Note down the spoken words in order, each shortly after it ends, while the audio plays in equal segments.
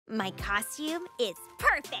My costume is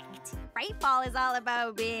perfect. Frightfall is all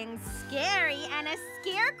about being scary, and a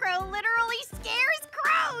scarecrow literally scares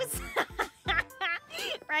crows.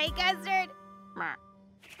 Right, Custard?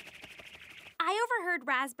 I overheard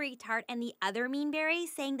Raspberry Tart and the other mean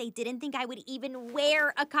berries saying they didn't think I would even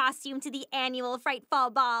wear a costume to the annual Frightfall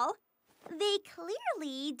ball. They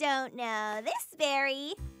clearly don't know this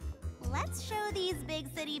berry. Let's show these big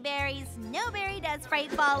city berries no berry does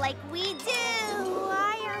Frightfall like we do.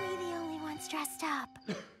 Why are we the only ones dressed up?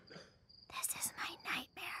 This is my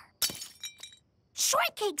nightmare.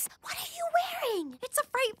 Shortcakes, what are you wearing? It's a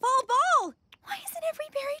Frightfall ball. Why isn't every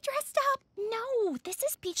berry dressed up? No, this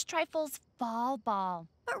is Peach Trifle's fall ball.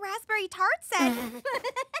 But Raspberry Tart said...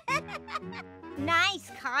 Nice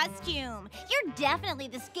costume. You're definitely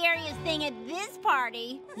the scariest thing at this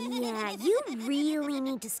party. Yeah, you really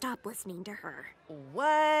need to stop listening to her.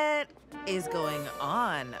 What is going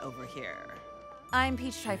on over here? I'm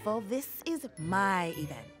Peach Trifle. This is my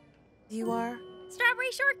event. You are?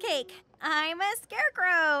 Strawberry Shortcake. I'm a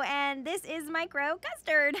scarecrow, and this is my crow,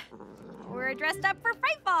 Custard. We're dressed up for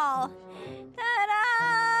Frightfall.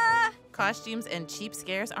 Ta-da! Costumes and cheap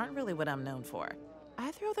scares aren't really what I'm known for.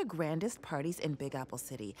 I throw the grandest parties in Big Apple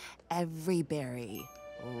City. Every berry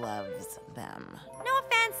loves them. No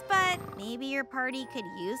offense, but maybe your party could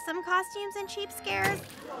use some costumes and cheap scares.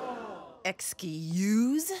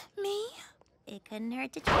 Excuse me? It couldn't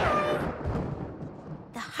hurt to try.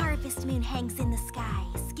 The harvest moon hangs in the sky.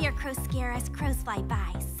 Scarecrows scare as crows fly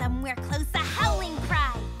by. Somewhere close, a howling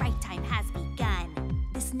cry. Fright time has begun.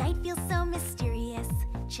 This night feels so mysterious.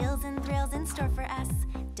 Chills and thrills in store for us.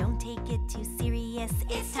 Don't take it too serious.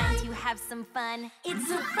 It's time to have some fun. It's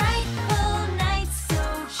a frightful night,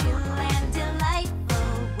 so chill and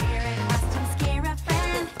delightful. Wear a costume, scare a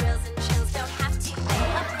friend. Thrills and chills don't have to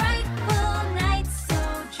wait. A frightful night, so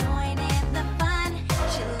join in the fun.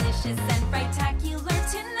 Chillicious and frighttacular.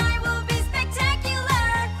 Tonight will be spectacular.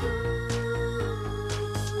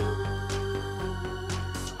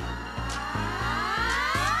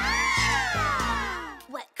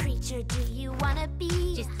 What creature do you wanna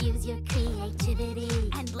be? Just use your creativity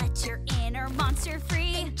and let your inner monster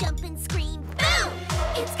free. And jump and scream, boom!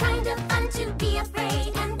 It's kind of fun to be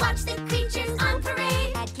afraid and watch the creatures on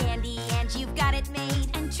parade. Add candy and you've got it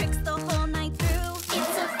made, and tricks the whole night through.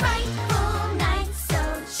 It's a frightful night,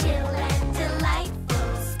 so chill and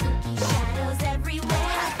delightful. Spooky shadows everywhere.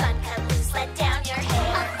 Have fun, cut loose, let down your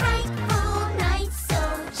hair. A frightful night, so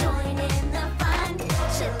join in the fun.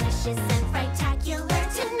 Chillicious and frighttacular.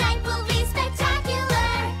 Tonight will be spectacular.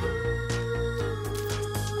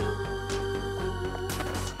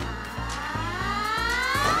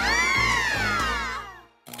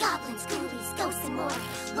 Goblins, ghoulies, ghosts, and more.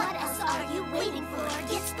 What else are you waiting for?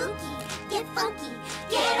 Get spooky, get funky,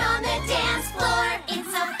 get on the dance floor.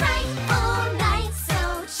 It's a frightful night,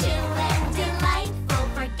 so chill and delightful.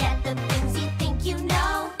 Forget the things you think you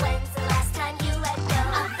know. When's the last time you let go?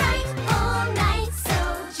 A frightful night, so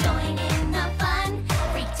join in the fun.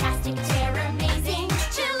 Freaktastic, terror, amazing,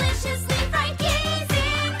 chilliciously fright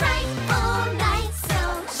gazing. Frightful night, so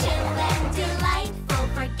chill and delightful.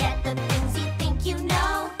 Forget the things you think you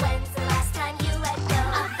know. When's the last time you let go?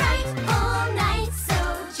 A frightful night, so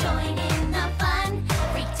join in the fun.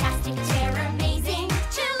 Freaktastic, terror, amazing,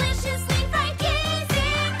 chilliciously fright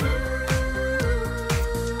gazing.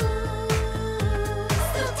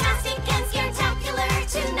 Spooktastic and scaretacular.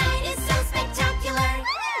 Tonight is so spectacular.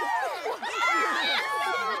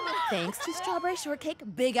 Thanks to Strawberry Shortcake,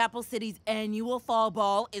 Big Apple City's annual fall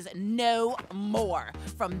ball is no more.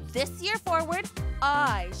 From this year forward,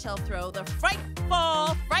 I shall throw the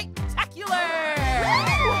Frightfall Frightacular!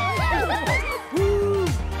 Woo!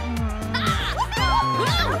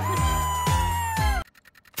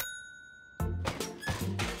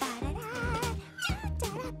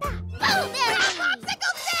 Blueberry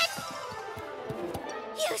popsicle stick!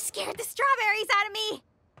 You scared the strawberries out of me.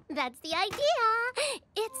 That's the idea.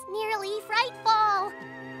 It's nearly Frightfall.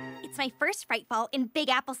 It's my first Frightfall in Big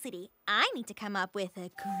Apple City. I need to come up with a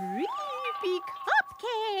creepy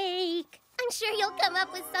cupcake. I'm sure you'll come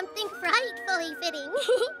up with something frightfully fitting.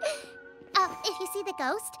 If you see the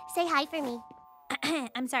ghost, say hi for me.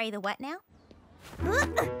 I'm sorry, the what now?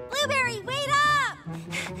 Blueberry, wait up!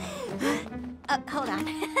 Hold on.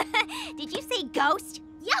 Did you say ghost?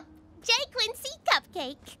 Yup, J. Quincy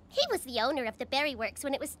Cupcake. He was the owner of the Berry Works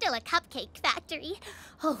when it was still a cupcake factory.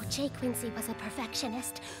 Oh, J. Quincy was a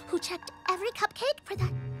perfectionist who checked every cupcake for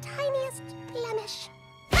the tiniest blemish.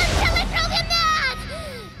 Until it drove him mad!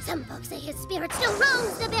 Some folks say his spirit still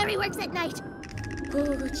roams the Berry Works at night.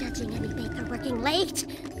 Ooh, judging any baker working late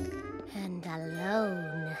and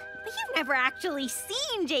alone. But you've never actually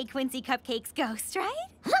seen J. Quincy Cupcake's ghost, right?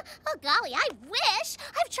 Oh, golly, I wish.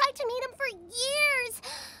 I've tried to meet him for years.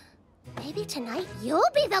 Maybe tonight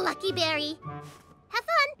you'll be the lucky berry. Have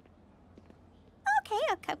fun. Okay,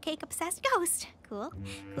 a cupcake-obsessed ghost. Cool.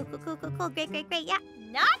 Cool. Great. Yeah,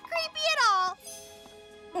 not creepy at all.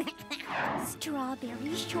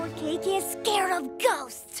 Strawberry Shortcake is scared of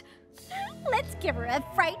ghosts. Let's give her a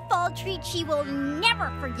frightful treat she will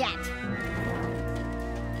never forget.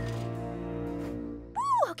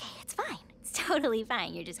 Ooh, okay, it's fine. It's totally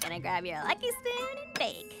fine. You're just gonna grab your lucky spoon and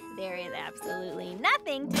bake. There is absolutely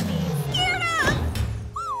nothing to be scared of.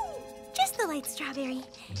 Ooh, just the lights, Strawberry.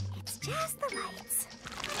 It's just the lights.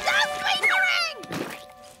 Stop whispering!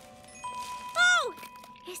 Oh,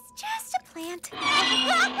 it's just a plant.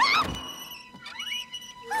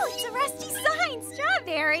 Oh, it's a rusty sign,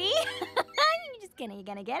 Strawberry. You're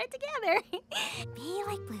gonna get it together. Be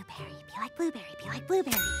like blueberry, be like blueberry, be like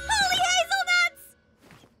blueberry. Holy hazelnuts!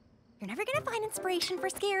 You're never gonna find inspiration for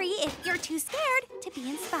scary if you're too scared to be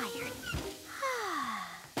inspired.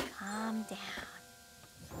 Calm down.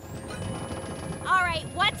 All right,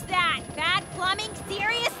 what's that? Bad plumbing?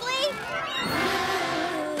 Seriously?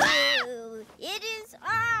 Oh, it is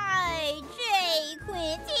I, J.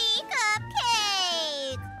 Quincy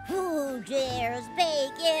Cupcake. Who dares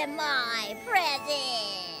bake in my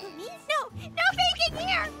presence? Me? No baking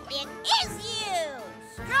here! It is you,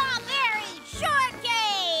 Strawberry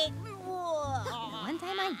Shortcake. One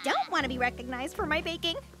time I don't want to be recognized for my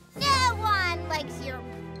baking. No one likes your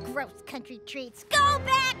gross country treats. Go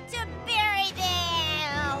back to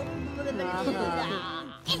Berrydale.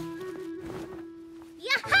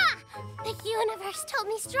 Yaha! The universe told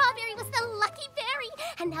me Strawberry was the lucky berry,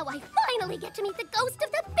 and now I finally get to meet the ghost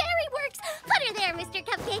of the Berry Works. Put her there, Mr.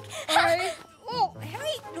 Cupcake. Oh,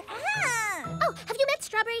 Harry. Oh, have you met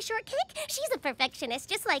Strawberry Shortcake? She's a perfectionist,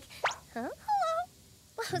 just like... Huh? Hello.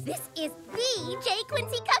 Whoa, this is the J.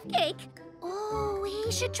 Quincy Cupcake. Oh,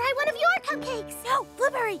 we should try one of your cupcakes. No,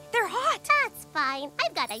 Blueberry, they're hot. That's fine.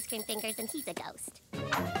 I've got ice cream fingers, and he's a ghost.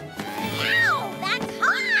 Ow, that's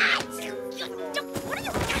hot! What are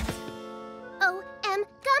you... Oh,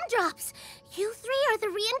 gumdrops. You three are the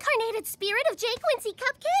reincarnated spirit of J. Quincy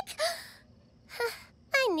Cupcake?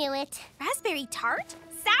 I knew it. Raspberry tart?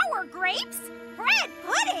 Sour grapes? Bread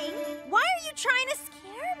pudding? Why are you trying to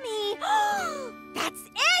scare me? That's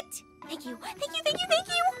it! Thank you.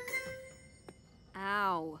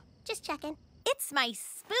 Ow. Just checking. It's my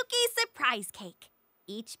spooky surprise cake.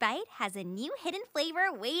 Each bite has a new hidden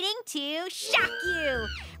flavor waiting to shock you.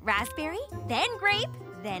 Raspberry, then grape,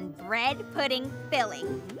 then bread pudding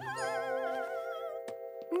filling.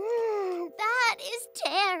 That is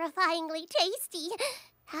terrifyingly tasty.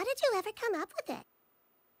 How did you ever come up with it?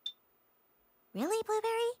 Really,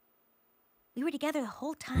 Blueberry? We were together the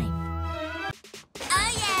whole time.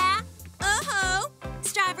 Oh, yeah. Oh-ho.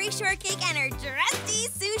 Strawberry Shortcake and her trusty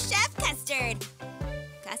sous chef custard.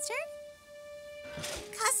 Custard?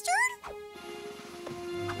 Custard?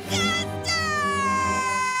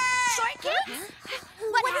 Shortcake?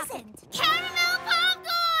 What happened? Caramel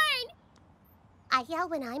popcorn! I yell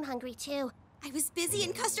when I'm hungry, too. I was busy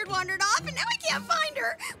and Custard wandered off, and now I can't find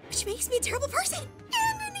her, which makes me a terrible person.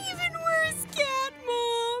 And an even worse cat,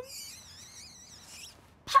 Mom.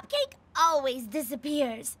 Cupcake always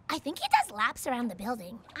disappears. I think he does laps around the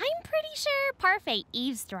building. I'm pretty sure Parfait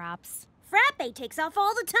eavesdrops. Frappe takes off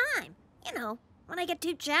all the time. You know, when I get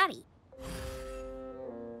too chatty.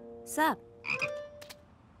 Sup?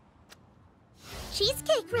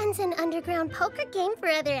 Cheesecake runs an underground poker game for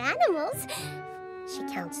other animals. She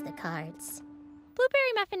counts the cards.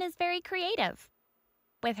 Blueberry Muffin is very creative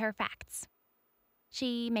with her facts.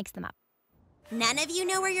 She makes them up. None of you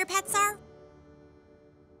know where your pets are?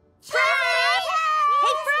 Hey,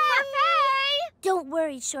 Frappe! Don't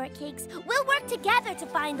worry, Shortcakes. We'll work together to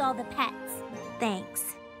find all the pets.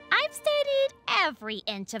 Thanks. I've studied every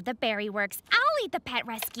inch of the Berry Works. I'll lead the pet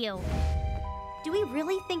rescue. Do we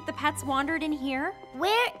really think the pets wandered in here?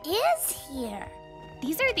 Where is here?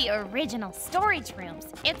 These are the original storage rooms.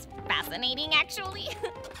 It's fascinating, actually.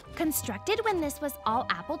 Constructed when this was all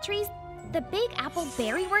apple trees, the Big Apple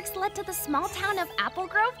Berry Works led to the small town of Apple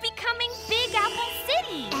Grove becoming Big Apple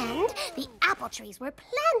City. And the apple trees were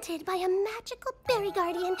planted by a magical berry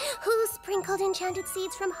guardian who sprinkled enchanted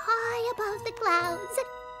seeds from high above the clouds.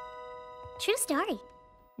 True story.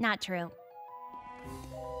 Not true.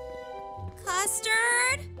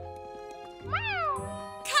 Custard?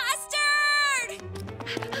 Custard!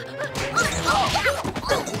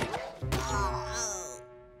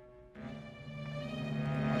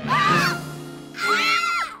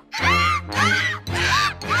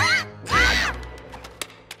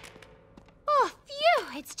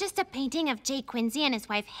 just a painting of Jay Quincy and his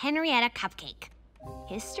wife Henrietta Cupcake.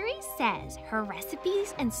 History says her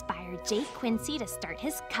recipes inspired Jay Quincy to start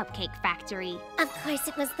his cupcake factory. Of course,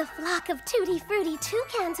 it was the flock of tutti frutti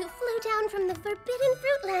toucans who flew down from the forbidden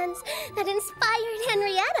fruitlands that inspired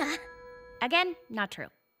Henrietta. Again, not true.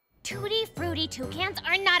 Tutti frutti toucans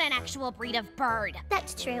are not an actual breed of bird.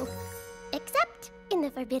 That's true. Except in the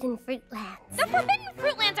forbidden fruitlands. The forbidden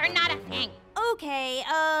fruitlands are not a thing. Okay,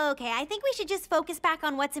 I think we should just focus back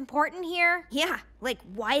on what's important here. Yeah, like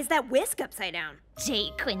why is that whisk upside down?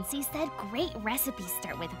 Jay Quincy said great recipes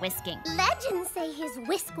start with whisking. Legends say his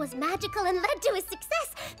whisk was magical and led to his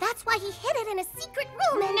success. That's why he hid it in a secret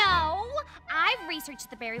room and... No! I've researched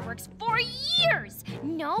the Berry Works for years.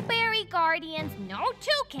 No berry guardians, no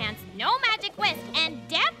toucans, no magic whisk, and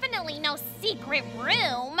definitely no secret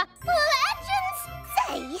room. Legends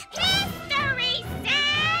say... History says...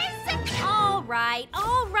 All right,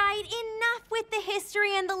 enough with the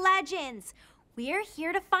history and the legends. We're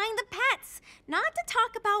here to find the pets, not to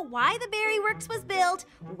talk about why the Berry Works was built,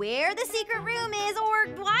 where the secret room is, or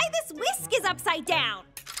why this whisk is upside down.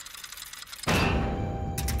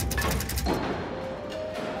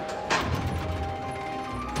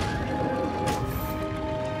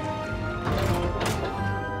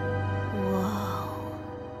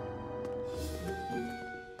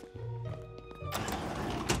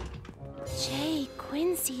 Jay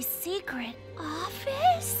Quincy's secret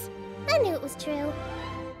office? I knew it was true.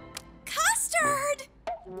 Custard!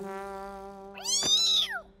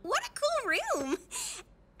 What a cool room!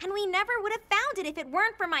 And we never would have found it if it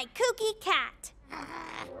weren't for my kooky cat.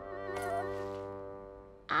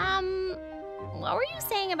 What were you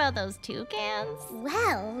saying about those toucans?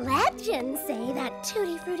 Well, legends say that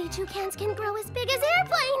tutti frutti toucans can grow as big as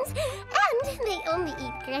airplanes. And they only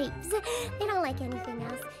eat grapes. They don't like anything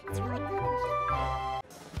else. It's really good.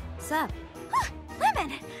 Sup?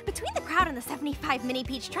 Lemon! Between the crowd and the 75 mini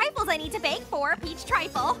peach trifles I need to bake for peach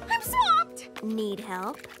trifle, I'm swamped! Need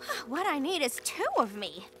help? What I need is 2 of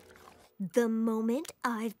me. The moment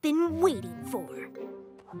I've been waiting for.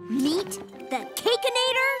 Meet the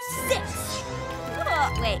Cakeinator 6!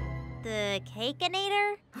 Wait, the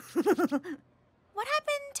Cakeinator? What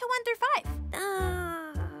happened to 1 through 5?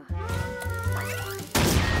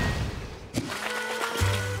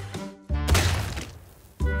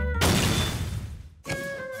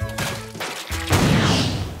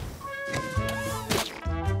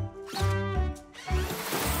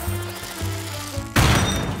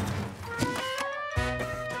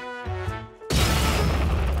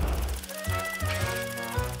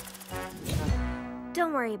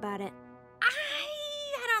 Don't worry about it. I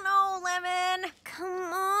don't know, Lemon.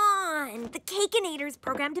 Come on. The Cakeinator's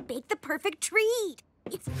programmed to bake the perfect treat.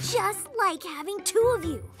 It's just like having 2 of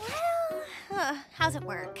you. Well, how's it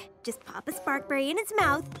work? Just pop a sparkberry in its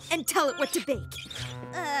mouth and tell it what to bake.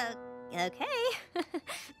 Okay.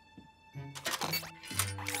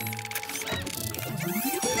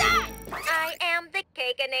 I am the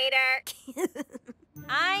Cakeinator.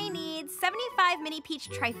 I need 75 mini peach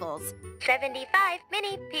trifles. 75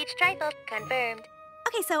 mini peach trifles confirmed.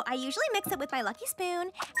 Okay, so I usually mix it with my lucky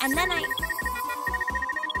spoon, and then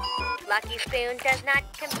Lucky spoon does not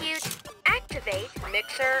compute. Activate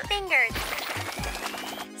mixer fingers.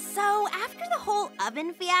 So after the whole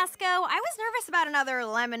oven fiasco, I was nervous about another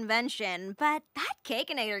lemon-vention, but that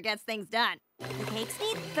Cakeinator gets things done. The cakes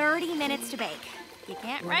need 30 minutes to bake. You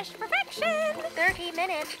can't rush perfection. 30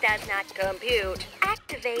 minutes does not compute.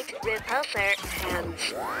 Activate repulsor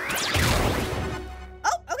hands.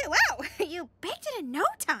 Oh, okay, wow. You baked it in no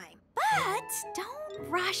time. But don't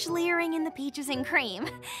rush layering in the peaches and cream.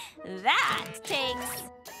 That takes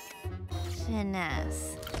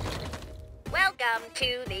finesse. Welcome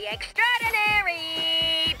to the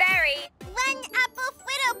extraordinary berry. 1 apple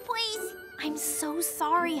fritter, please. I'm so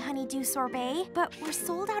sorry, Honeydew Sorbet, but we're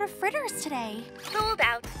sold out of fritters today. Sold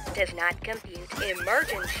out does not compute.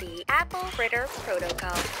 Emergency apple fritter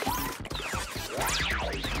protocol.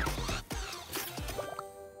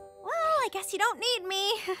 Well, I guess you don't need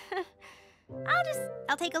me.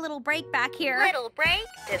 I'll take a little break back here. Little break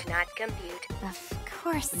does not compute. Of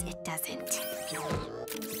course it doesn't.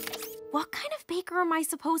 What kind of baker am I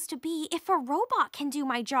supposed to be if a robot can do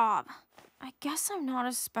my job? I guess I'm not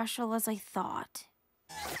as special as I thought.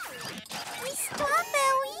 Miss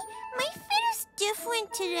Strawberry, my fritter's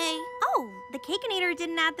different today. Oh, the Cakeinator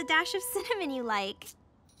didn't add the dash of cinnamon you like.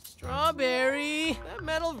 Strawberry! That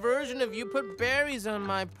metal version of you put berries on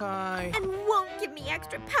my pie. And won't give me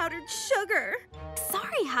extra powdered sugar.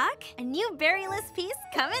 Sorry, Huck. A new berryless piece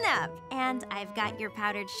coming up. And I've got your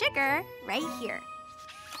powdered sugar right here.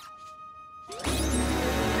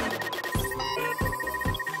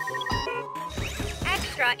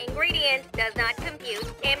 Extra ingredient does not compute.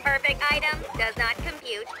 Imperfect item does not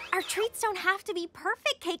compute. Our treats don't have to be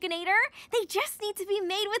perfect, Cakeinator. They just need to be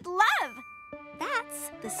made with love.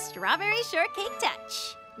 That's the Strawberry Shortcake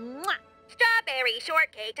touch. Mwah! Strawberry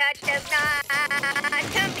Shortcake touch does not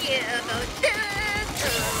compute.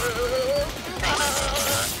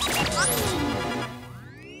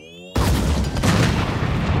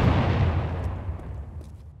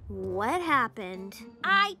 What happened?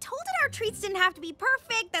 I told it our treats didn't have to be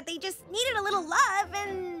perfect, that they just needed a little love,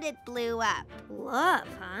 and it blew up. Love,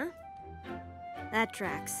 huh? That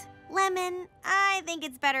tracks. Lemon, I think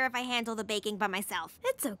it's better if I handle the baking by myself.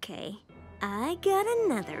 It's okay. I got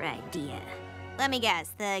another idea. Let me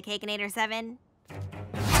guess, the Cakeinator 7?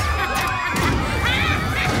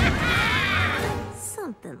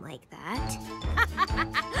 Something like that.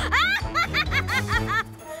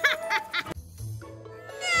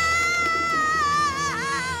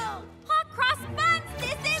 Hot cross buns,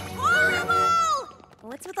 this is horrible!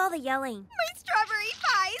 What's with all the yelling? My strawberry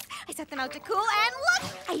pies! I set them out to cool, and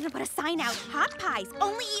look! I even put a sign out, hot pies,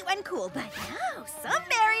 only eat when cool. But no, some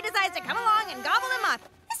berry decides to come along and gobble them up.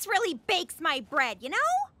 This really bakes my bread, you know?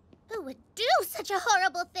 Who would do such a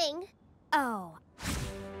horrible thing? Oh,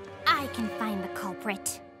 I can find the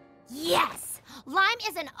culprit. Yes! Lime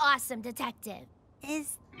is an awesome detective.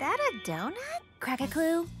 Is that a donut? Crack a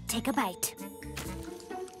clue, take a bite.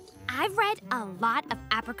 I've read a lot of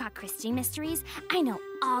Apricot Christie mysteries. I know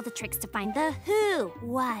all the tricks to find the who,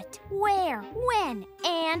 what, where, when,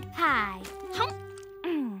 and pie.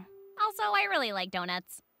 Also, I really like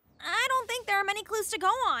donuts. I don't think there are many clues to go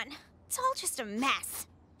on. It's all just a mess.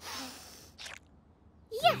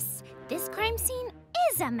 Yes, this crime scene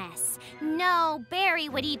is a mess. No berry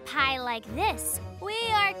would eat pie like this. We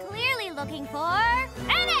are clearly looking for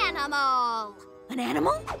an animal. An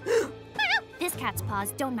animal? This cat's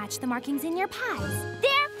paws don't match the markings in your pies.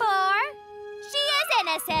 Therefore, she is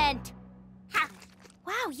innocent.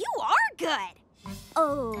 Wow, you are good.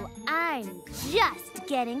 Oh, I'm just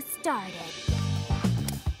getting started.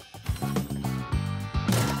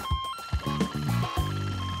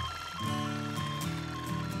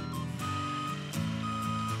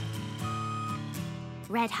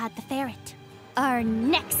 Red Hot the Ferret, our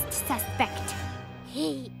next suspect.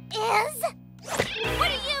 He is?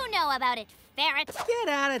 What do you know about it, Ferret? Get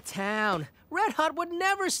out of town. Red Hot would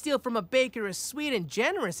never steal from a baker as sweet and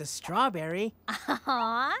generous as Strawberry.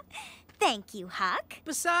 Aw, thank you, Huck.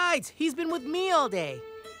 Besides, he's been with me all day.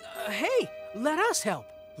 Hey, let us help.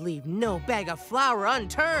 Leave no bag of flour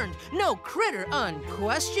unturned, no critter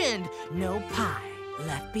unquestioned, no pie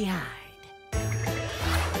left behind.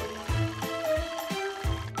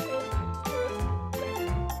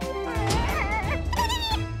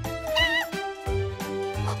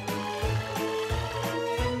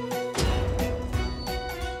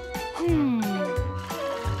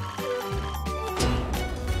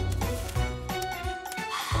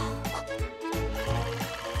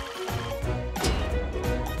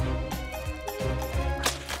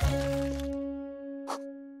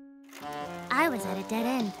 I was at a dead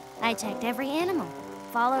end. I checked every animal,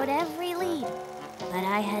 followed every lead, but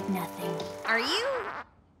I had nothing. Are you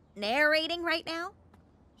narrating right now?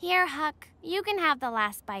 Here, Huck, you can have the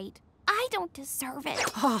last bite. I don't deserve it.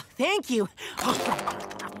 Oh, thank you.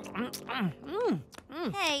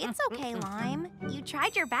 Hey, it's okay, Lime. You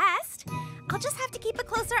tried your best. I'll just have to keep a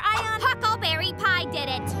closer eye on... Huckleberry Pie did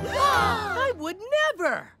it. I would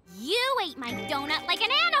never. You ate my donut like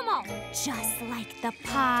an animal, just like the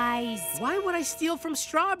pies. Why would I steal from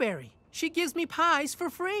Strawberry? She gives me pies for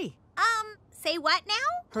free. Say what now?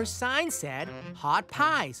 Her sign said, hot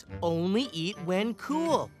pies, only eat when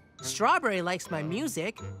cool. Strawberry likes my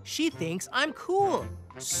music. She thinks I'm cool.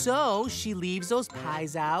 So she leaves those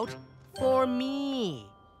pies out for me.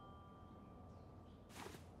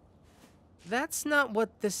 That's not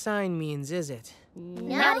what the sign means, is it?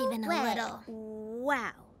 Not even way. a little.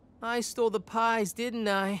 Wow. I stole the pies, didn't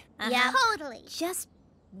I? Yeah, totally. Just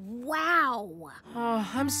wow.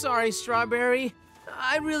 Oh, I'm sorry, Strawberry.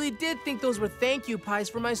 I really did think those were thank you pies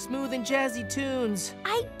for my smooth and jazzy tunes.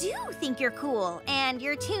 I do think you're cool, and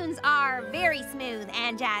your tunes are very smooth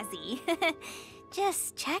and jazzy.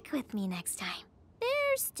 Just check with me next time.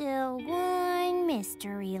 There's still one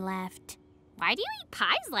mystery left. Why do you eat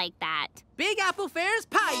pies like that? Big Apple Fair's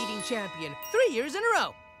pie-eating champion, 3 years in a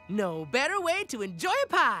row. No better way to enjoy a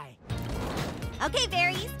pie. Okay,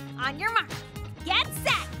 berries, on your mark. Get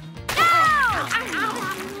set.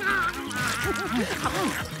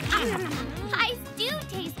 Pies do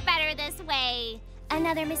taste better this way.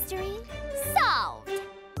 Another mystery solved.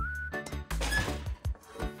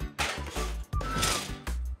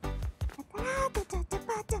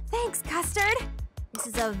 Thanks, Custard. This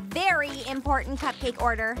is a very important cupcake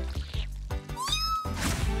order.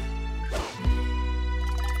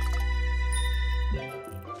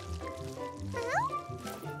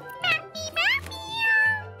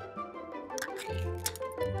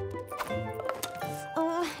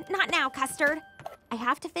 Oh, not now, Custard. I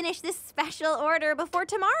have to finish this special order before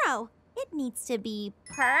tomorrow. It needs to be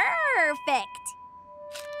perfect.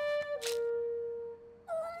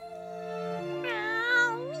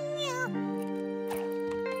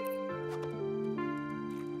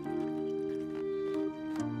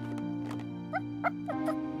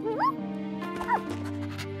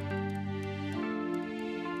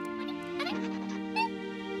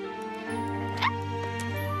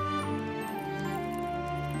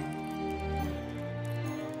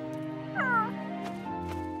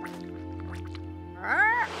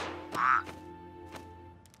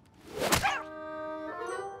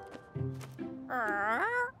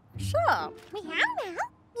 Sure. Meow meow.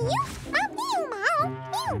 Meow meow meow.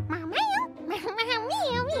 Meow meow meow. Meow meow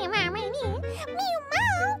meow meow meow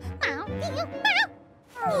meow. Meow meow meow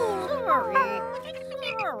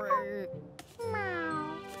meow meow.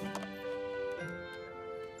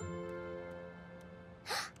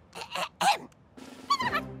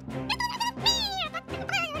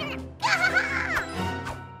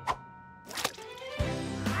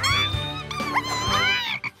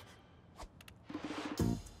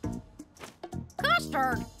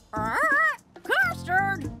 Custard!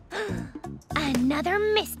 Custard! Another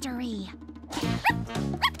mystery.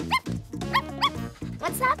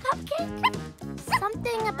 What's that, Cupcake?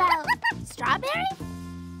 Something about strawberry?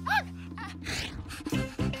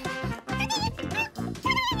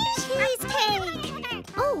 Cheesecake!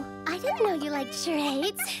 Oh, I didn't know you liked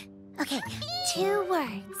charades. Okay, 2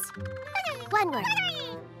 words. 1 word.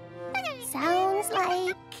 Sounds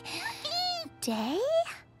like day?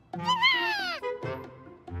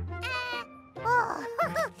 Oh.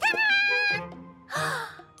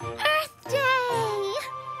 Earth Day!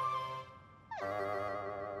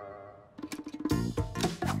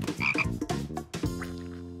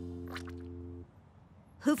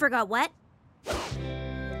 Who forgot what?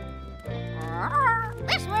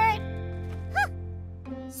 This way!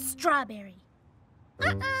 Strawberry.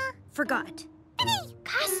 Forgot.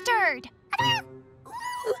 Custard! Earth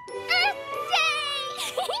Day!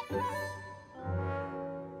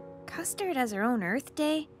 Custard has her own Earth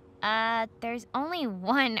Day? There's only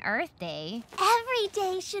one Earth Day. Every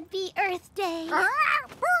day should be Earth Day.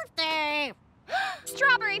 Birthday!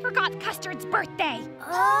 Strawberry forgot Custard's birthday.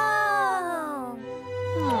 Oh.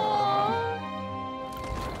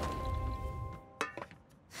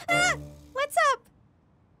 What's up?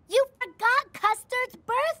 You forgot Custard's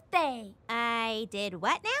birthday. I did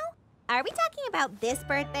what now? Are we talking about this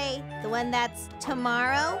birthday? The one that's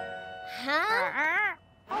tomorrow? Huh?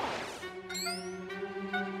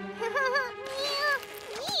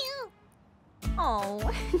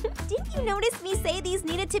 Oh, didn't you notice me say these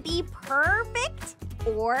needed to be perfect?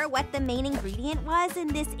 Or what the main ingredient was in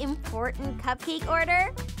this important cupcake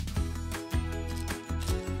order?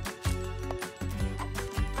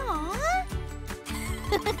 Aww.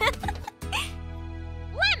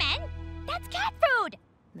 Lemon? That's cat food.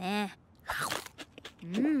 Meh.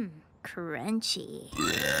 Mmm, crunchy.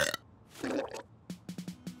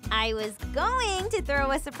 I was going to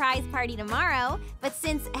throw a surprise party tomorrow, but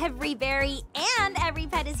since every berry and every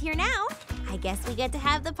pet is here now, I guess we get to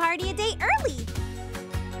have the party a day early.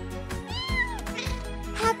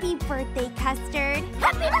 Happy birthday, Custard.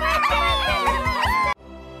 Happy birthday!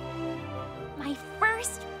 My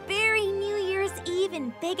first berry New Year's Eve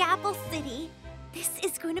in Big Apple City. This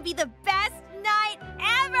is going to be the best night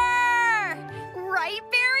ever! Right,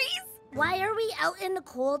 berries? Why are we out in the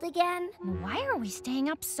cold again? Why are we staying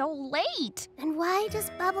up so late? And why does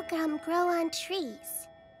bubblegum grow on trees?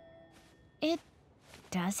 It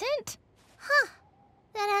doesn't? Huh.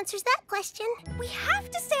 That answers that question. We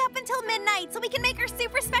have to stay up until midnight so we can make our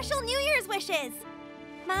super special New Year's wishes.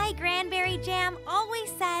 My Granberry Jam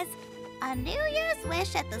always says, A New Year's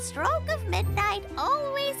wish at the stroke of midnight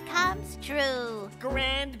always comes true.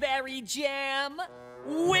 Cranberry jam?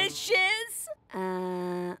 Wishes?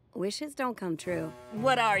 Wishes don't come true.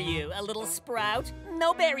 What are you, a little sprout?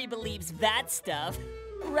 No berry believes that stuff.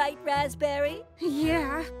 Right, Raspberry?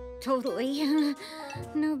 Yeah, totally.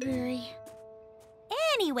 No berry.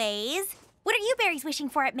 anyways, what are you berries wishing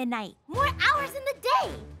for at midnight? More hours in the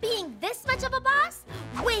day. Being this much of a boss?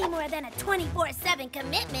 Way more than a 24/7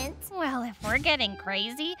 commitment. Well, if we're getting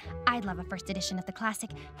crazy, I'd love a first edition of the classic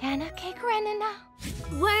Anna Karenina.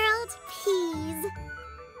 World peas.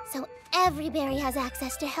 So every berry has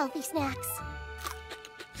access to healthy snacks.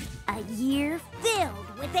 A year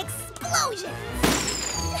filled with explosions!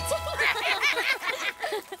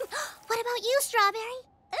 What about you, Strawberry?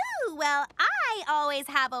 Ooh, well, I always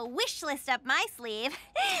have a wish list up my sleeve.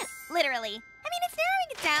 Literally. I mean, it's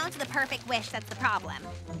narrowing it down to the perfect wish that's the problem.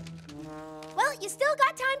 Well, you still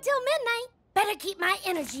got time till midnight. Better keep my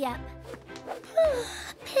energy up.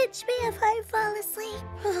 Pinch me if I fall asleep.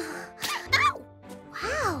 Ow!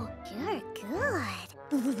 Wow, you're good.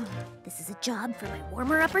 This is a job for my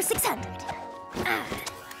warmer upper 600. Ah,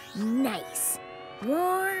 nice.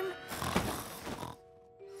 Warm.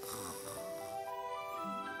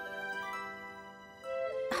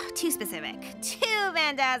 Too specific, too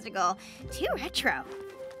fantastical, too retro.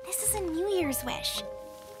 This is a New Year's wish.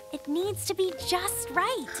 It needs to be just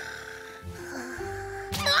right.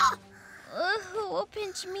 Who will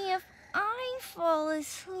pinch me if I fall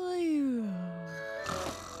asleep?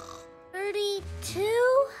 32?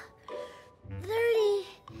 33?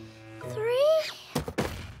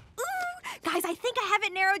 Ooh, guys, I think I have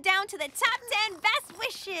it narrowed down to the top 10 best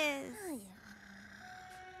wishes.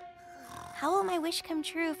 How will my wish come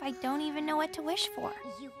true if I don't even know what to wish for?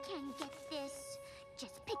 You can get this.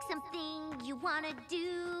 Just pick something you want to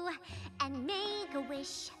do and make a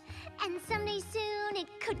wish. And someday soon it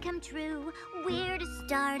could come true. Where to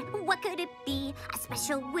start? What could it be? A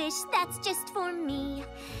special wish that's just for me.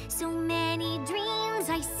 So many dreams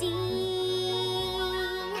I see.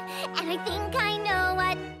 And I think I know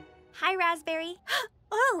what. Hi, Raspberry.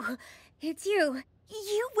 Oh, it's you.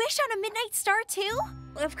 You wish on a midnight star, too?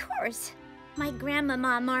 Of course. My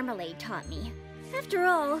grandmama Marmalade taught me. After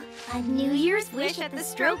all, A New Year's wish at the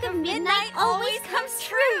stroke of midnight always comes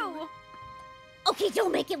true. okay,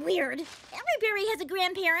 don't make it weird. Every berry has a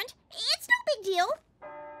grandparent. It's no big deal.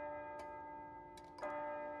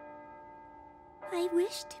 I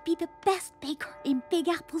wish to be the best baker in Big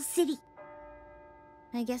Apple City.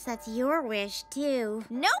 I guess that's your wish, too.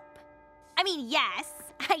 Nope. I mean, yes,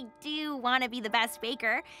 I do want to be the best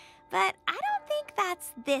baker, but I don't think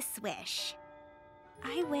that's this wish.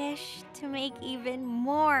 I wish to make even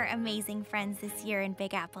more amazing friends this year in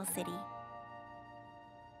Big Apple City.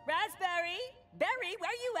 Raspberry? Berry,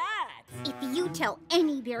 where you at? If you tell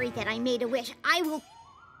any berry that I made a wish, I will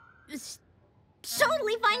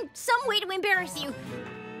totally find some way to embarrass you.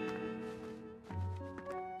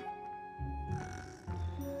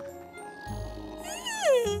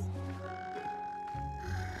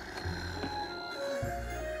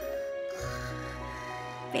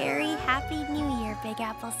 Very happy New Year, Big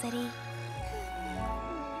Apple City.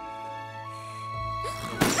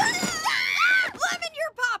 Lemon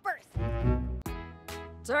your poppers!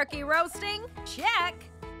 Turkey roasting? Check.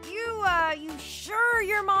 You sure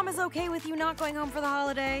your mom is okay with you not going home for the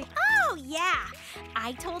holiday? Oh, yeah.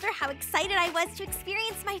 I told her how excited I was to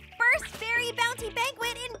experience my first Berry Bounty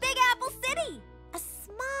Banquet in Big Apple City. A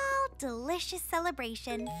small, delicious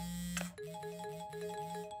celebration.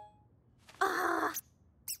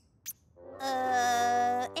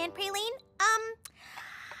 Aunt Praline,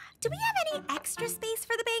 do we have any extra space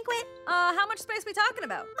for the banquet? How much space we talking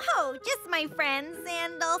about? Oh, just my friends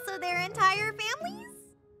and also their entire families.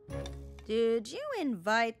 Did you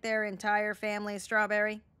invite their entire family,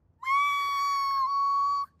 Strawberry?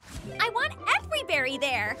 I want every berry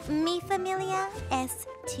there. Mi familia es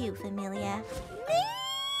tu familia. Maybe.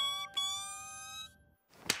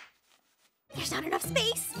 There's not enough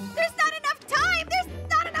space. There's not enough time. There's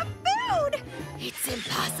not enough food. It's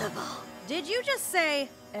impossible. Did you just say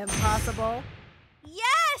impossible?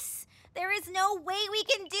 Yes. There is no way we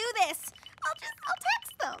can do this. I'll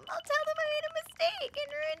text them. I'll tell them I made a mistake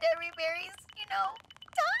and ruined every berry's,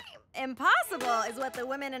 time. Impossible is what the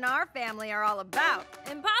women in our family are all about.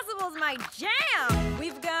 Impossible's my jam.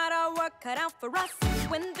 We've got our work cut out for us.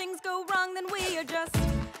 When things go wrong, then we adjust.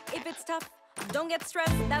 If it's tough, don't get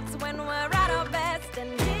stressed. That's when we're at our best.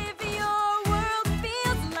 And if your world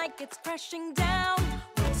feels like it's crashing down,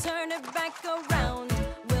 we'll turn it back around.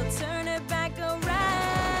 We'll turn it back around.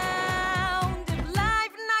 If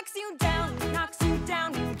life knocks you down,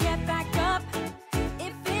 you get back up.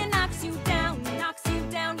 If it knocks you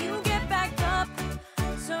down, you get back up.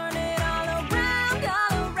 Turn it all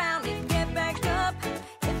around, and get back up.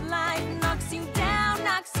 If life knocks you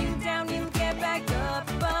down, you get back up,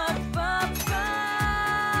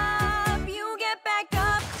 you get back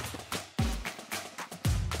up.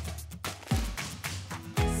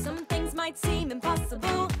 Some things might seem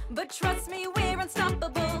impossible, but trust me, we're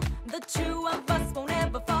unstoppable. The two of us won't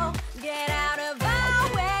ever fall. Get out of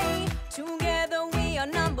our way. Together we are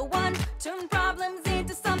number one. Turn problems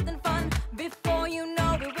into something fun. Before you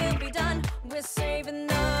know it will be done. We're saving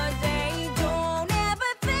the day. Don't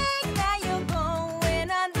ever think that you're going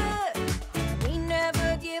under.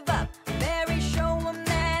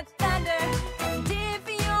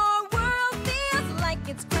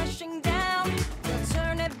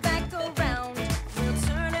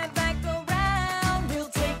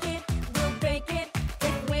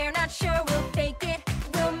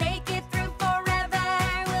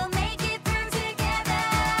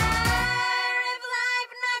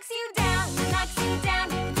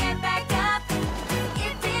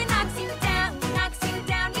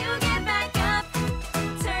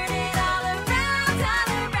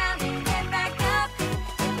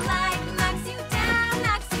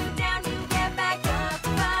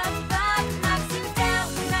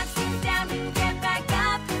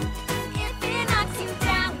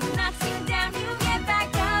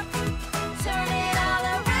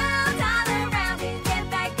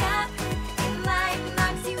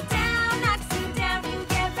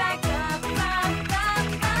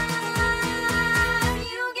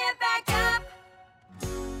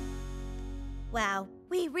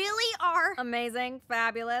 Amazing,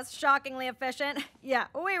 fabulous, shockingly efficient. Yeah,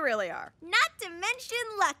 we really are. Not to mention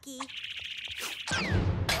lucky.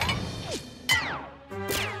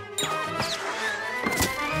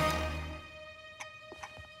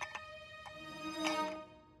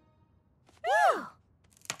 Whew.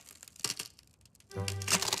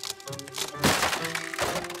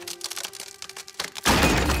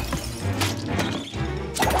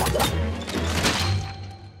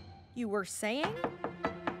 You were saying?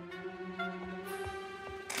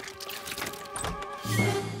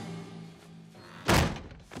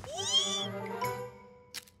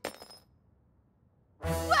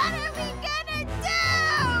 What are we gonna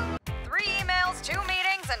do? 3 emails, 2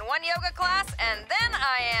 meetings, and 1 yoga class, and then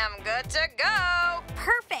I am good to go.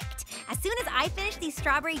 Perfect. As soon as I finish these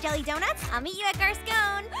strawberry jelly donuts, I'll meet you at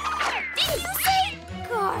Garscone. Did you say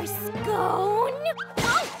Garscone?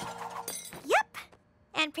 Whoa. Yep.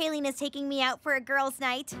 Aunt Praline is taking me out for a girls'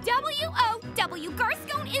 night. W-O-W.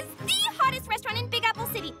 Garscone is the hottest restaurant in Big Apple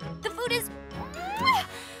City. The food is...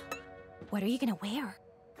 What are you gonna wear?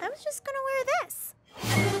 I was just gonna wear this.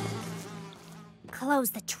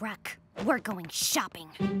 Close the truck. We're going shopping.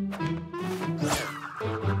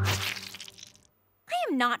 I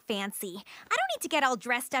am not fancy. I don't need to get all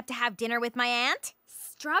dressed up to have dinner with my aunt.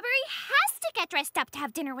 Strawberry has to get dressed up to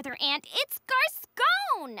have dinner with her aunt. It's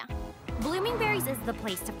Garscone! Blooming Berries is the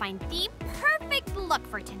place to find the perfect look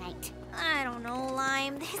for tonight. I don't know,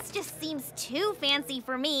 Lime. This just seems too fancy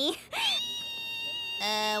for me.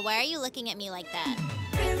 Why are you looking at me like that?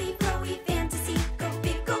 Really flowy fantasy, go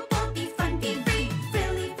big, go bold, be fun, be free.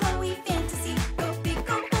 Really flowy fantasy, go big,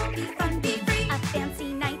 go bold, be fun, be free. A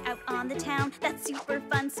fancy night out on the town. That's super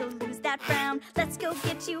fun, so lose that frown. Let's go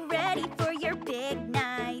get you ready for your big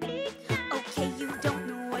night. Okay, you don't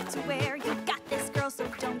know what to wear. You got this, girl, so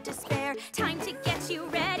don't despair. Time to get you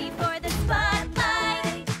ready for the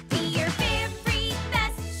spotlight. Be your very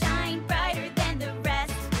best, shine brighter than the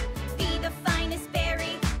rest. Be the finest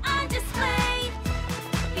berry on display.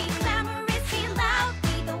 Be glamorous, be loud,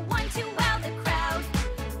 be the one to wow the crowd.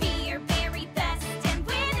 Be your very best and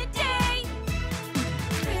win a day.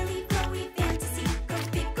 Really flowy fantasy, go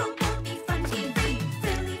big, go bold, be fun, be free.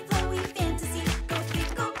 Really flowy fantasy, go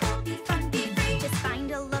big, go bold, be fun, be free. Just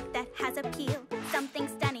find a look that has appeal, something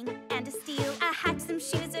stunning and a steal. A hat, some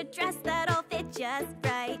shoes, a dress that'll fit just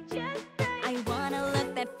right. I want a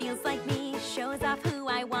look that feels like me, shows off who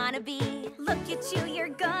I wanna be. Look at you, you're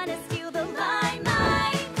gonna steal the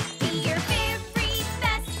limelight. Be your very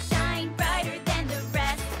best, shine brighter than the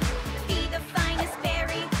rest. Be the finest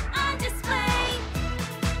berry on display.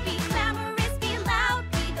 Be glamorous, be loud,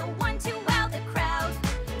 be the one to wow the crowd.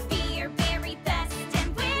 Be your very best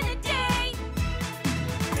and win a day.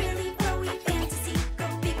 Really flowy fantasy, go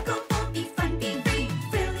big, go bold, be fun, be free.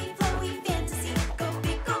 Really flowy fantasy, go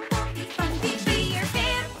big, go bold, be fun, be free. Be your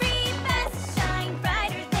very best, shine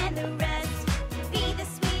brighter than the rest. Be the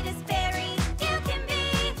sweetest berry you can be.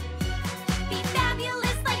 Be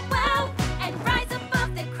fabulous like wow, and rise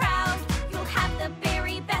above the crowd. You'll have the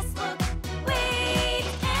very best look. Wait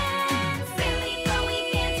and see. Really flowy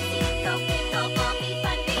fantasy, go big, go bold, be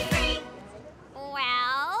fun, be free.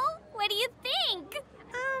 Well, what do you think?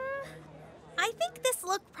 I think this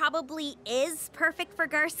look probably is perfect for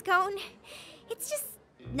Garscone. It's just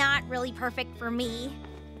not really perfect for me.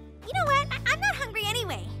 You know what? I'm not hungry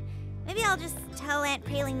anyway. Maybe I'll just tell Aunt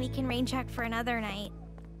Praline we can rain check for another night.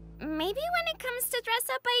 Maybe when it comes to dress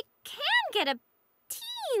up, I can get a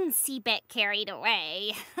teensy bit carried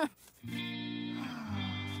away.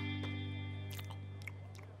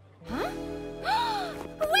 Huh?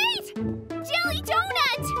 Wait! Jelly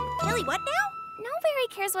donut! Jelly what now? Nobody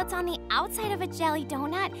cares what's on the outside of a jelly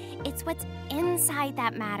donut. It's what's inside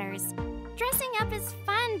that matters. Dressing up is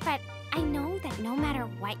fun, but I know that no matter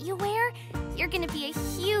what you wear, you're gonna be a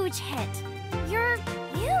huge hit. You're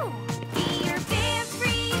you. Be your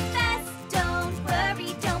very best. Don't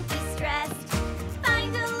worry, don't be stressed.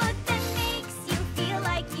 Find a look that makes you feel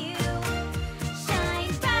like you.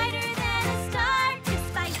 Shine brighter than a star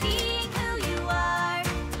just by being who you are.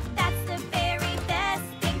 That's the very best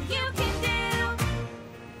thing you can do.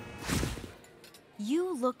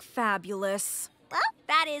 You look fabulous. Well,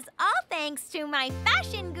 that is all thanks to my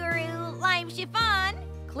fashion guru, Lime Chiffon.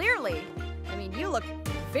 Clearly. I mean, you look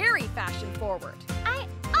very fashion forward. I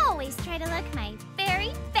always try to look my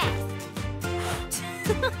very best.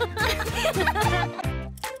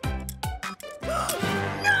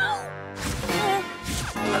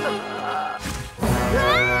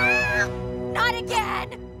 Not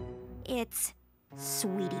again! It's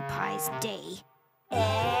Sweetie Pie's day.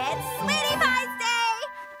 It's Sweetie Pie's day!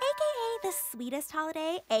 AKA the sweetest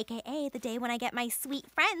holiday, aka the day when I get my sweet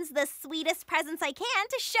friends the sweetest presents I can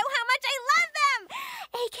to show how much I love them,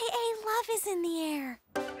 aka love is in the air.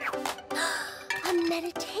 A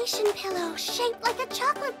meditation pillow shaped like a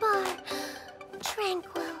chocolate bar.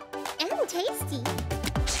 Tranquil and tasty.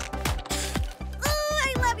 Ooh,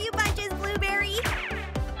 I love you bunches, Blueberry.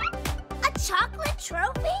 A chocolate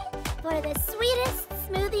trophy? For the sweetest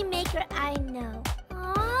smoothie maker I know.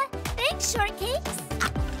 Aw, thanks, Shortcakes.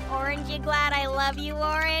 Orange, you glad I love you,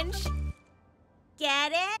 Orange?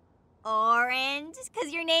 Get it? Orange,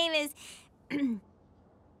 because your name is...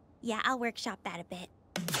 Yeah, I'll workshop that a bit.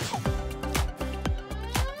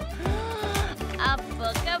 A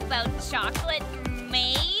book about chocolate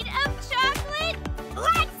made of chocolate?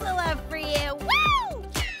 Lots of love for you! Woo!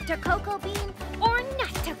 To cocoa bean or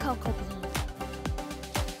not to cocoa bean?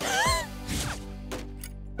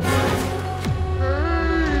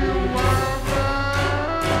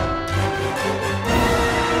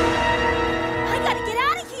 I gotta get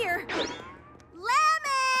out of here!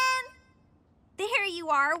 Lemon! There you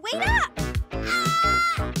are. Wait up!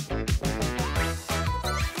 Ah!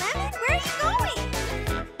 Lemon, where are you going?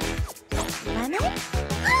 Lemon?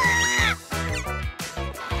 Ah!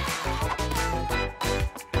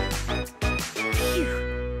 Phew.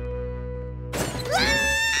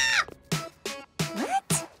 Ah! What?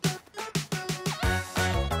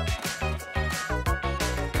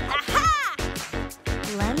 Aha!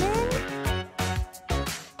 Lemon?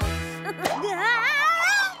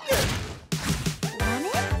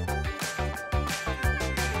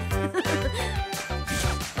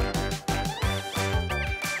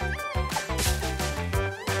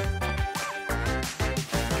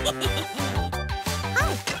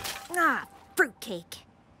 Fruitcake.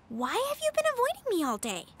 Why have you been avoiding me all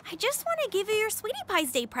day? I just want to give you your Sweetie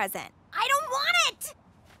Pie's Day present. I don't want it!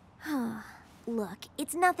 Look,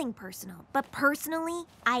 it's nothing personal, but personally,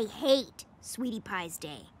 I hate Sweetie Pie's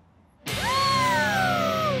Day.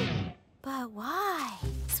 But why?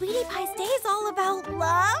 Sweetie Pie's Day is all about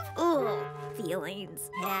love? Ugh,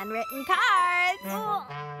 feelings. Handwritten cards. Ugh,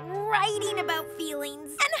 writing about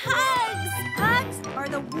feelings. And hugs. Hugs are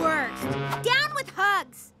the worst. Down with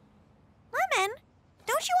hugs. Lemon,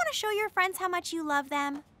 don't you want to show your friends how much you love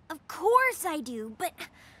them? Of course I do, but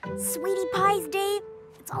Sweetie Pie's Day,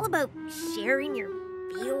 it's all about sharing your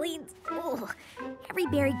feelings. Ugh, every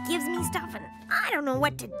berry gives me stuff and I don't know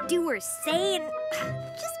what to do or say and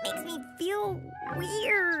it just makes me feel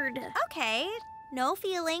weird. Okay, no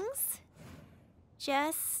feelings.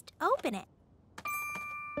 Just open it.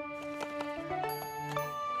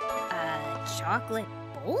 A chocolate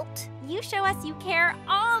bolt? You show us you care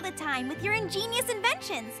all the time with your ingenious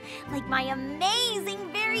inventions, like my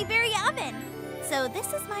amazing Very Berry oven. So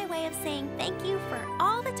this is my way of saying thank you for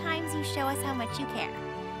all the times you show us how much you care.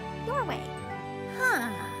 Your way.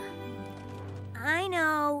 Huh. I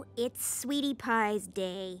know, it's Sweetie Pie's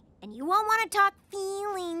Day, and you all want to talk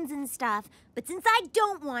feelings and stuff, but since I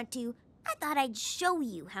don't want to, I thought I'd show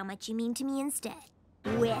you how much you mean to me instead.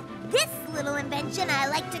 With this little invention I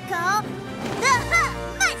like to call the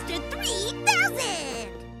Hug Meister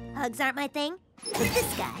 3000! Hugs aren't my thing, but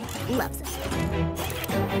this guy loves them.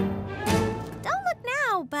 Don't look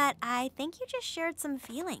now, but I think you just shared some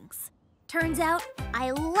feelings. Turns out, I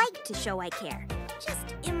like to show I care,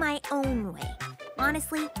 just in my own way.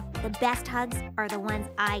 Honestly, the best hugs are the ones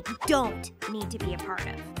I don't need to be a part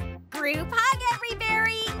of. Group hug, every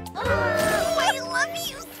berry! Oh, I love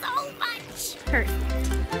you so much! Perfect.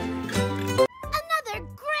 Another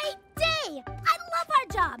great day! I love our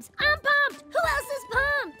jobs. I'm pumped. Who else is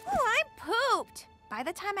pumped? Oh, I'm pooped. By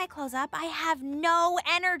the time I close up, I have no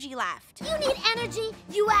energy left. You need energy?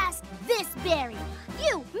 You ask this berry.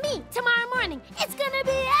 You, me, tomorrow morning. It's gonna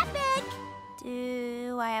be epic!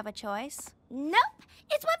 Do I have a choice? Nope.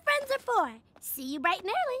 It's what friends are for. See you bright and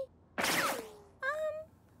early.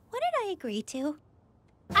 What did I agree to?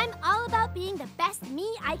 I'm all about being the best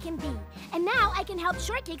me I can be. And now I can help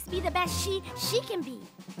Shortcakes be the best she can be.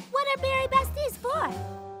 What are berry besties for?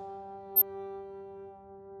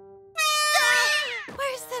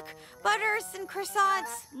 Where's the butters and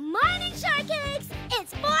croissants? Morning, Shortcakes!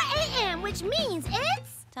 It's 4 a.m., which means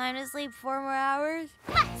it's... Time to sleep 4 more hours?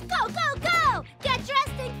 Let's go, go, go! Get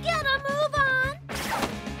dressed and get a move on!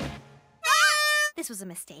 This was a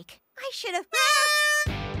mistake. I should have...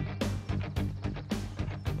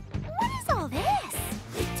 What is all this?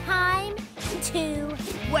 Time to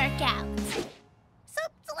work out. So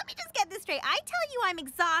let me just get this straight. I tell you I'm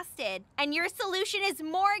exhausted, and your solution is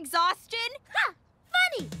more exhaustion? Ha!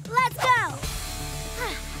 Funny! Let's go!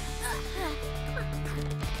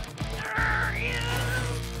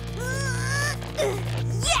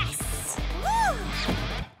 Yes! Woo!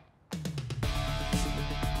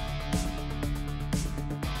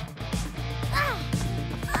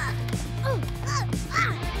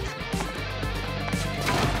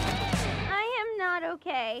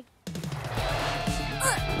 Okay.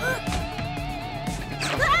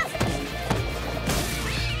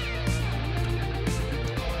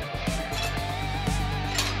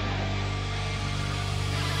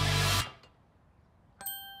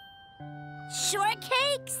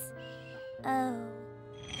 Shortcakes? Oh.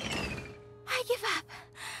 I give up.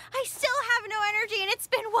 I still have no energy, and it's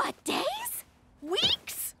been what, days?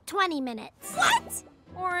 Weeks? 20 minutes. What?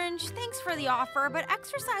 Orange, thanks for the offer, but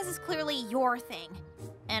exercise is clearly your thing.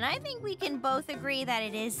 And I think we can both agree that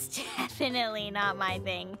it is definitely not my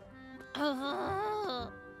thing. I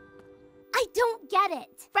don't get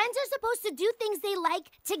it. Friends are supposed to do things they like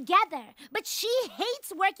together, but she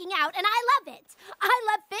hates working out, and I love it. I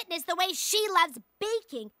love fitness the way she loves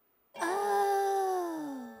baking.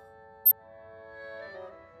 Oh.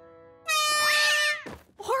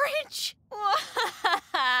 Orange?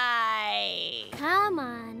 Why? Come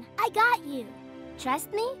on, I got you.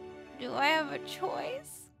 Trust me? Do I have a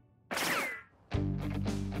choice?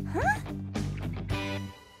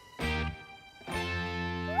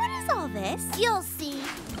 What is all this? You'll see.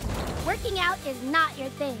 Working out is not your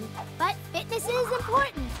thing, but fitness is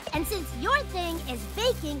important. And since your thing is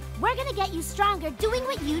baking, we're gonna get you stronger doing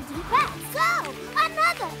what you do best. Go!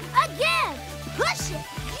 Another! Again! Push it!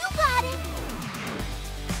 You got it!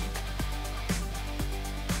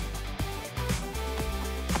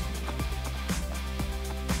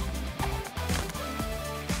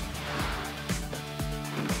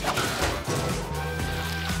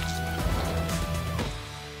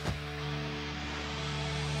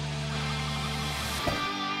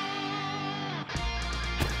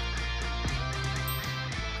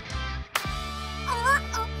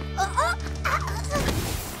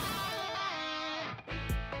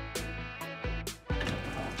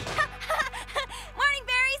 Morning,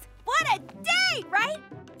 berries! What a day, right?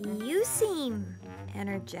 You seem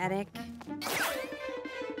energetic.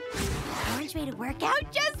 Orange made a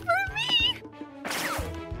workout just for me!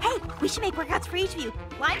 Hey, we should make workouts for each of you.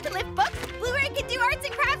 Lime can lift books, Blueberry can do arts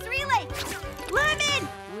and crafts relay. Lemon,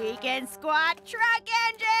 we can squat truck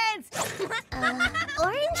engines!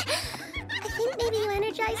 Orange? I think maybe you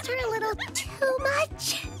energized her a little too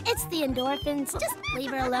much. It's the endorphins. Just leave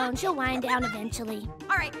her alone. She'll wind down eventually.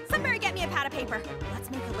 All right, somebody get me a pad of paper. Let's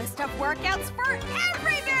make a list of workouts for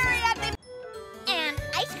every berry at the... An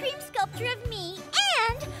ice cream sculpture of me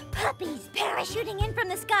and puppies parachuting in from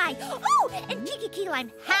the sky. Oh, and Kiki Key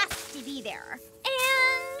Lime has to be there.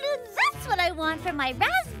 And that's what I want for my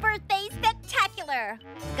birthday spectacular.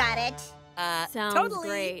 Got it? Sounds Totally.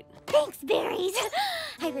 great. Thanks, berries.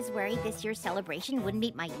 I was worried this year's celebration wouldn't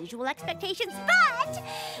meet my usual expectations, but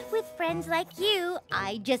with friends like you,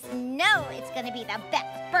 I just know it's gonna be the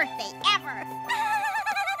best birthday ever.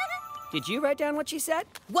 Did you write down what she said?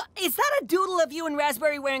 What, is that a doodle of you and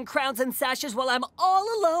Raspberry wearing crowns and sashes while I'm all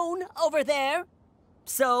alone over there?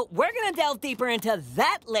 So we're gonna delve deeper into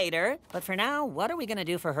that later. But for now, what are we gonna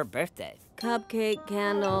do for her birthday? Cupcake,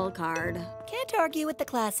 candle, card. Can't argue with the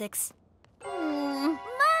classics. Mom,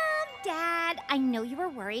 Dad, I know you were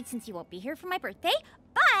worried since you won't be here for my birthday,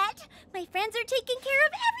 but my friends are taking care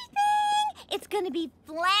of everything. It's gonna be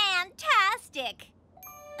fantastic.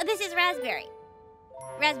 This is Raspberry.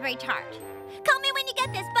 Raspberry tart. Call me when you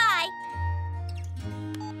get this. Bye.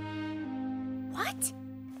 What?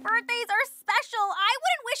 Birthdays are special. I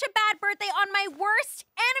wouldn't wish a bad birthday on my worst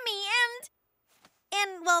enemy,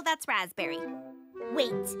 and well, that's Raspberry.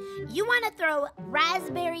 Wait, you want to throw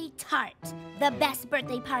Raspberry tart, the best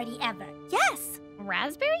birthday party ever? Yes.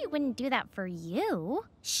 Raspberry wouldn't do that for you.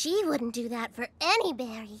 She wouldn't do that for any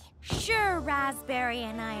berry. Sure, Raspberry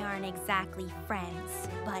and I aren't exactly friends,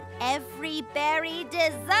 but every berry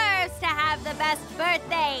deserves to have the best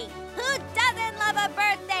birthday. Who doesn't love a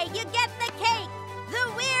birthday? You get the cake,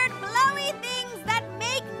 the weird blowy things that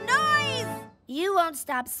make noise. You won't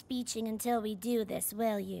stop speeching until we do this,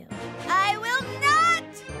 will you? I will not.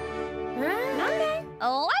 Okay.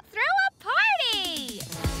 Let's throw a party!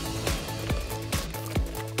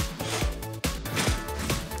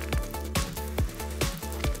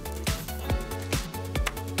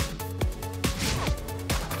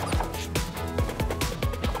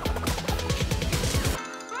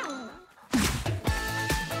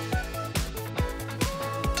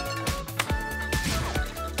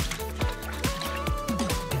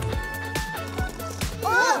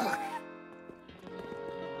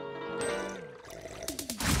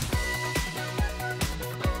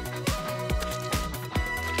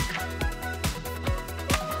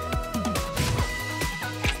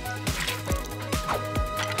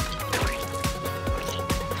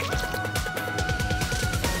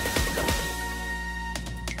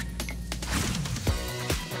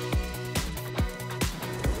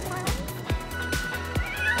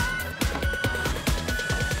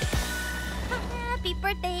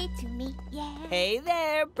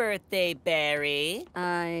 birthday, Berry.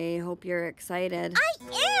 I hope you're excited. I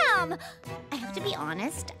am! I have to be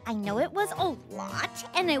honest, I know it was a lot,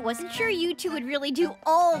 and I wasn't sure you two would really do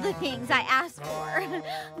all the things I asked for.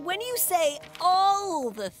 When you say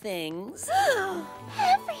all the things...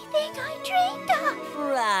 Everything I dreamed of.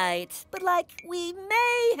 Right, but like we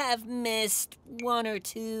may have missed one or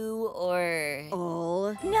two or...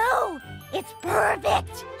 All? No, it's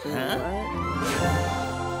perfect.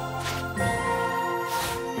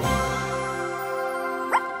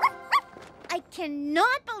 I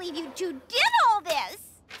cannot believe you two did all this!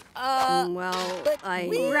 Well,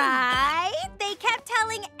 Right? They kept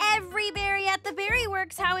telling every berry at the Berry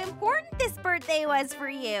Works how important this birthday was for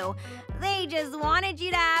you. They just wanted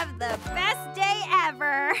you to have the best day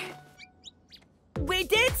ever. We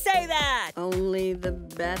did say that! Only the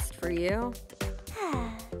best for you?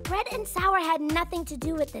 Red and Sour had nothing to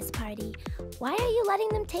do with this party. Why are you letting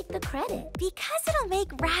them take the credit? Because it'll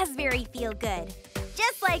make Raspberry feel good.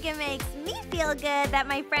 Just like it makes me feel good that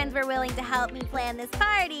my friends were willing to help me plan this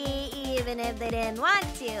party, even if they didn't want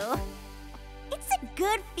to. It's a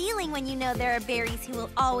good feeling when you know there are berries who will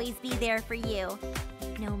always be there for you,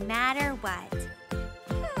 no matter what.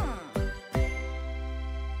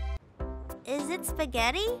 Is it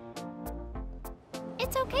spaghetti?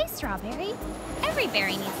 It's okay, Strawberry. Every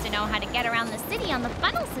berry needs to know how to get around the city on the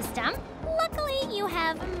funnel system. Luckily, you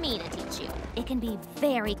have me to teach you. It can be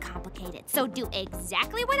very complicated, so do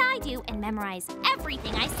exactly what I do and memorize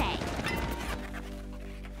everything I say.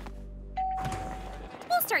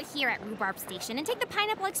 We'll start here at Rhubarb Station and take the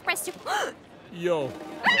Pineapple Express to... Yo.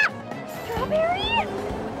 Ah! Strawberry?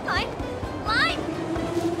 Lime!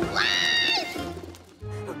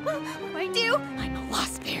 What do I do? I'm a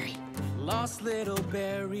lost berry. Lost little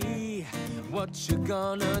berry, what you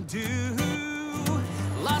gonna do?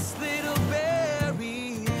 Lost little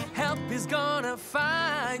berry, help is gonna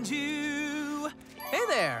find you. Hey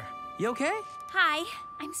there, you okay? Hi,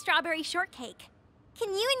 I'm Strawberry Shortcake. Can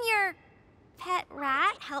you and your pet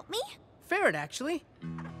rat help me? Ferret, actually.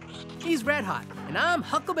 He's Red Hot, and I'm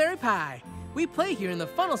Huckleberry Pie. We play here in the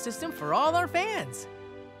funnel system for all our fans.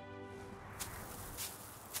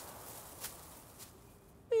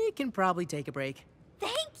 We can probably take a break.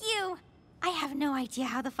 Thank you. I have no idea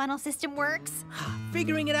how the funnel system works.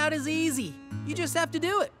 Figuring it out is easy. You just have to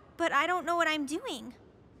do it. But I don't know what I'm doing.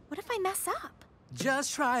 What if I mess up?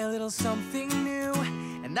 Just try a little something new,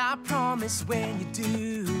 and I promise when you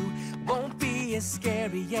do, won't be as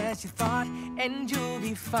scary as you thought, and you'll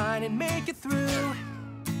be fine and make it through.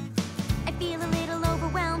 I feel a little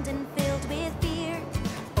overwhelmed and filled with fear.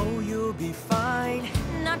 Oh, you'll be fine.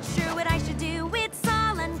 Not sure what I should do, it's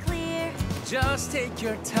all unclear. Just take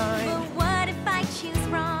your time. But what if I choose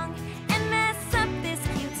wrong and mess up this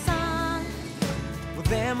cute song? Well,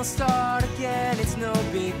 then we'll start again, it's no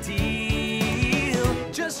big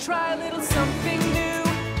deal. Just try a little something new,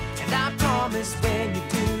 and I promise when you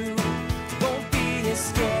do, it won't be as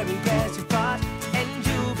scary as you thought, and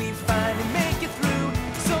you'll be fine and make it through.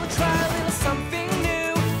 So try a little something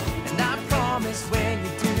new, and I promise when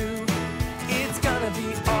you do, it's gonna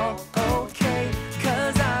be all okay,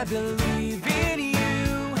 'cause I believe in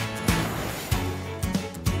you.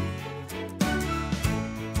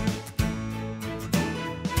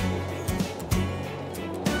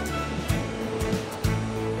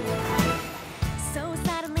 So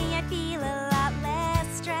suddenly I feel a lot less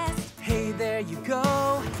stressed. Hey, there you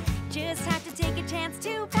go. Just have to take a chance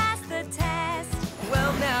to pass the test.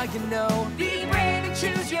 Well, now you know. Be brave and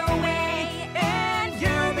choose your way, and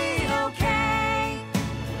you'll be okay.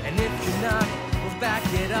 And if you're not, we'll back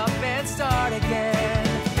it up and start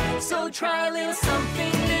again. So try a little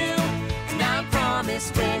something new, and I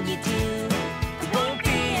promise when you do, it won't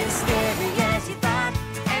be as scary as you thought,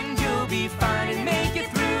 and you'll be fine and make it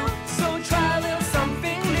through. So try a little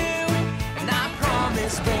something new, and I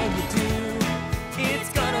promise when you do, it's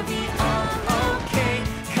gonna be all okay,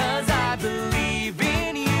 'cause I believe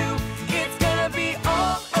in you. It's gonna be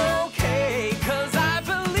all okay, 'cause I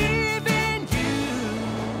believe in you.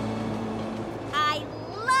 I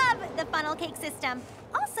love the funnel cake system.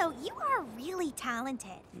 Also, you are really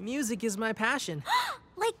talented. Music is my passion.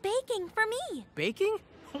 Like baking for me. Baking?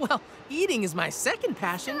 Well, eating is my second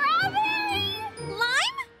passion. Strawberry!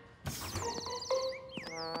 Lime?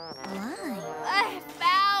 Lime. I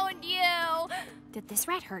found you. Did this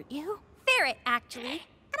rat hurt you? Ferret, actually.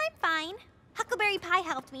 And I'm fine. Huckleberry Pie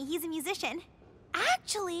helped me. He's a musician.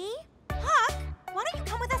 Actually, Huck, why don't you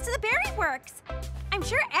come with us to the Berry Works? I'm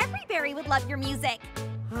sure every berry would love your music.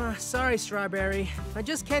 Sorry, Strawberry. I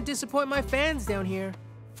just can't disappoint my fans down here.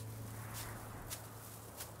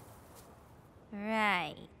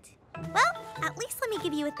 Right. Well, At least let me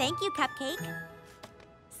give you a thank you cupcake.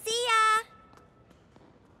 See ya!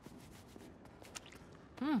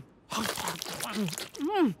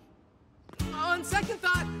 On second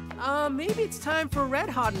thought, maybe it's time for Red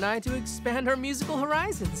Hot and I to expand our musical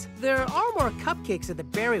horizons. There are more cupcakes at the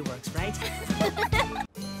Berry Works, right?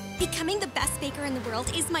 Becoming the best baker in the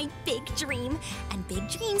world is my big dream. And big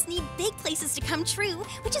dreams need big places to come true,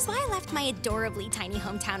 which is why I left my adorably tiny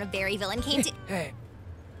hometown of Berryville and came to... Hey,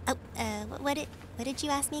 Oh, what did you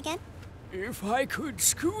ask me again? if I could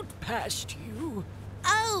scoot past you.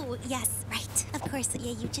 Oh, yes, right. Of course,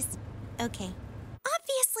 yeah, you just... Okay.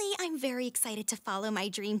 Obviously, I'm very excited to follow my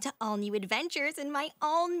dream to all new adventures in my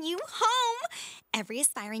all-new home. Every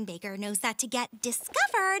aspiring baker knows that to get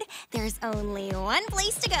discovered, there's only one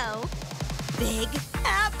place to go. Big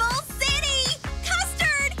Apple City!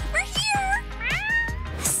 Custard, we're here!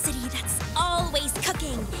 A city that's always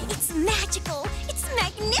cooking. It's magical. It's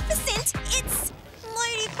magnificent. It's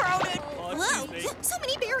mighty crowded. Whoa, so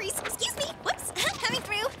many berries. Excuse me. Whoops, coming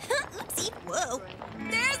through. Oopsie, whoa.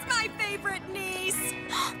 There's my favorite niece.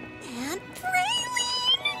 Aunt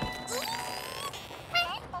Praline!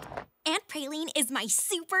 Aunt Praline is my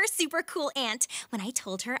super, super cool aunt. When I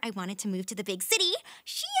told her I wanted to move to the big city,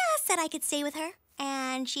 she said I could stay with her,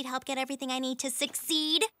 and she'd help get everything I need to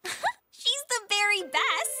succeed. She's the very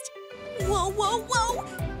best. Whoa, whoa, whoa!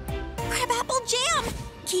 Crabapple jam!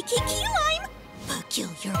 Key lime!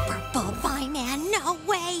 Peculiar purple pie man, no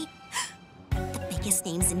way! The biggest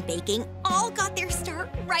names in baking all got their start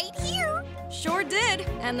right here. Sure did.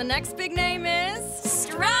 And the next big name is...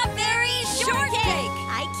 Strawberry Shortcake!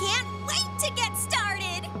 I can't wait to get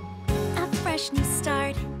started! A fresh new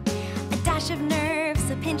start. A dash of nerves,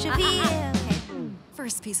 a pinch of Okay.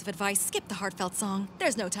 First piece of advice, skip the heartfelt song.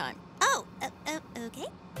 There's no time. Oh, okay.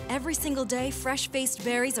 Every single day, fresh-faced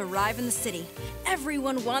berries arrive in the city.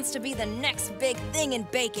 Everyone wants to be the next big thing in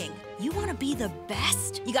baking. You want to be the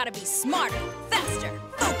best? You gotta be smarter, faster,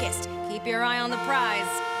 focused. Keep your eye on the prize.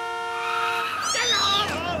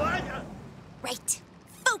 Right.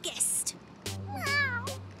 Focused.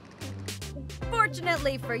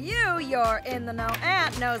 Fortunately for you, your in-the-know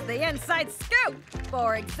aunt knows the inside scoop.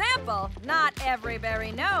 For example, not every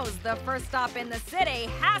berry knows the first stop in the city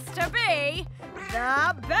has to be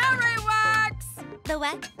the Berry Works. The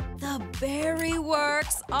what? The Berry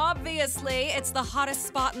Works. Obviously, it's the hottest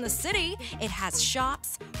spot in the city. It has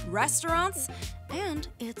shops, restaurants, and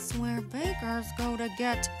it's where bakers go to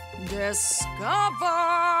get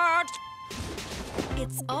discovered.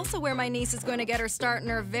 It's also where my niece is going to get her start in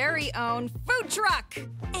her very own food truck.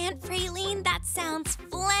 Aunt Praline, that sounds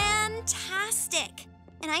fantastic.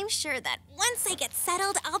 And I'm sure that once I get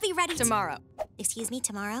settled, I'll be ready Tomorrow. Excuse me,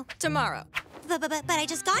 tomorrow? Tomorrow. But I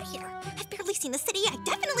just got here. I've barely seen the city. I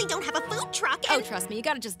definitely don't have a food truck. And... Oh, trust me, you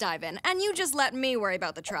gotta just dive in. And you just let me worry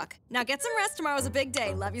about the truck. Now get some rest. Tomorrow's a big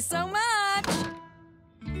day. Love you so much.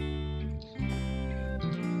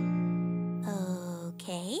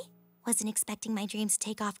 Okay. Wasn't expecting my dreams to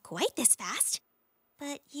take off quite this fast.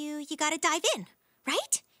 But you gotta dive in,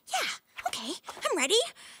 right? Yeah, okay, I'm ready.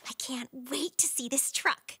 I can't wait to see this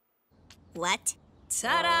truck. What?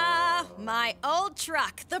 Ta-da! My old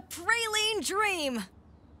truck, the Praline Dream.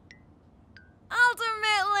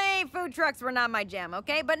 Ultimately, food trucks were not my jam,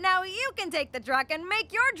 okay? But now you can take the truck and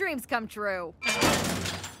make your dreams come true. Well...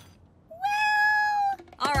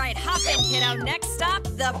 All right, hop in, kiddo. Next stop,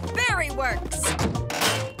 the Berry Works.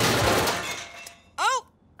 Oh,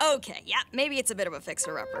 okay, yeah, maybe it's a bit of a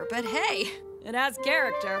fixer-upper, but hey, it has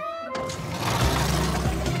character.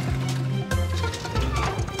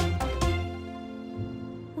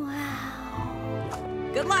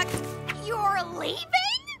 Wow. Good luck. You're leaving?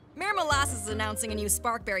 Mayor Molasses is announcing a new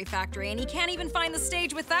Sparkberry factory, and he can't even find the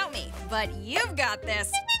stage without me. But you've got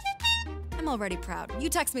this. I'm already proud. You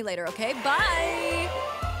text me later, okay? Bye!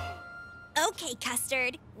 Okay,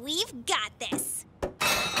 Custard, we've got this.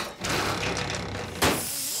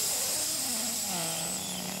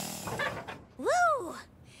 Woo!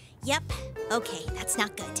 Yep, okay, that's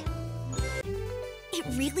not good. It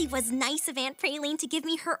really was nice of Aunt Praline to give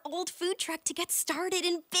me her old food truck to get started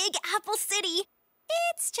in Big Apple City.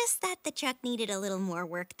 It's just that the truck needed a little more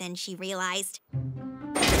work than she realized.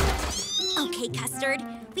 Okay, Custard,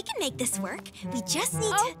 we can make this work. We just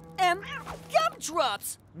need to...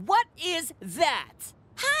 Gumdrops! What is that?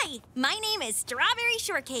 Hi, my name is Strawberry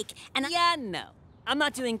Shortcake, and Yeah, no. I'm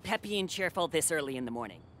not doing peppy and cheerful this early in the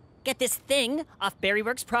morning. Get this thing off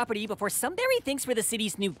Berryworks property before some berry thinks we're the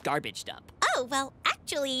city's new garbage dump. Oh, well,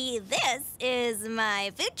 actually, this is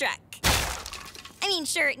my food truck. I mean,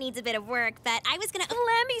 sure, it needs a bit of work, but I was gonna...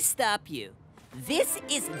 Let me stop you. This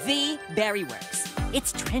is the Berryworks.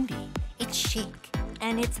 It's trendy, it's it's chic.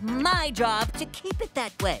 And it's my job to keep it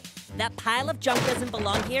that way. That pile of junk doesn't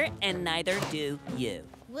belong here, and neither do you.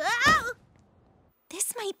 Whoa!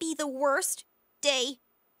 This might be the worst day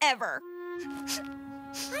ever.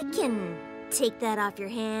 I can take that off your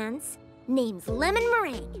hands. Name's Lemon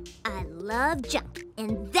Meringue. I love junk,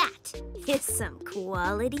 and that is some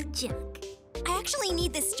quality junk. I actually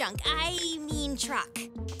need this junk. I mean truck.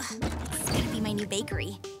 It's gonna be my new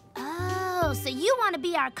bakery. Oh, so you want to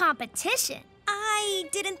be our competition? I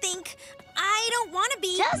didn't think. I don't want to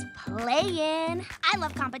be. Just playing. I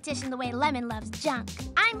love competition the way Lemon loves junk.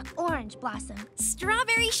 I'm Orange Blossom.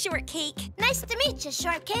 Strawberry Shortcake. Nice to meet you,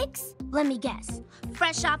 Shortcakes. Let me guess.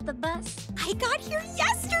 Fresh off the bus? I got here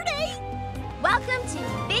yesterday. Welcome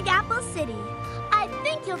to Big Apple City. I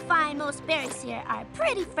think you'll find most berries here are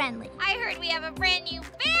pretty friendly. I heard we have a brand new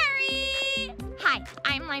berry! Hi,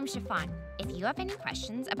 I'm Lime Chiffon. If you have any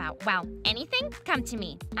questions about, well, anything, come to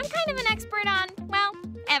me. I'm kind of an expert on, well,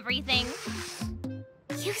 everything.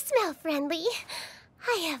 You smell friendly.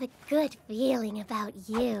 I have a good feeling about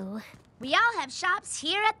you. We all have shops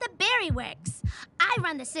here at the Berry Works. I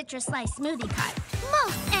run the Citrus Slice Smoothie Cart.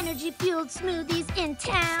 Most energy-fueled smoothies in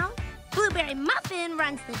town. Blueberry Muffin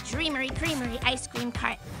runs the Dreamery Creamery Ice Cream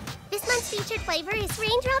Cart. This month's featured flavor is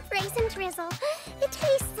Raindrop Raisin Drizzle. It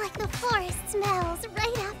tastes like the forest smells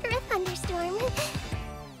right after a thunderstorm.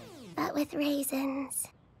 But with raisins.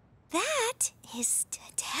 That is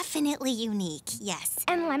definitely unique, yes.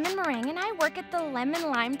 And Lemon Meringue and I work at the Lemon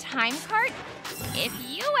Lime Time Cart. If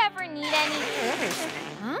you ever need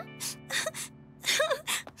any...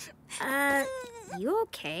 Huh? You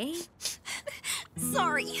okay?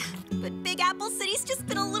 Sorry, but Big Apple City's just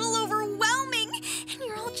been a little overwhelming. And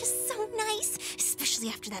you're all just so nice, especially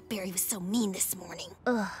after that berry was so mean this morning.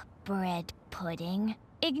 Ugh, bread pudding.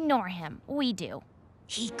 Ignore him. We do.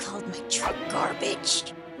 He called my truck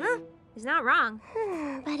garbage. He's not wrong.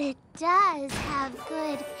 But it does have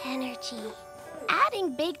good energy.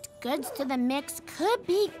 Adding baked goods to the mix could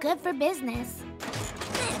be good for business.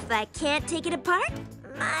 If I can't take it apart,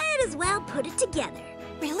 might as well put it together.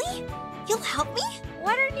 Really? You'll help me?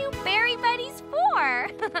 What are new berry buddies for?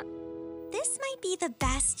 This might be the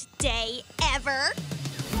best day ever.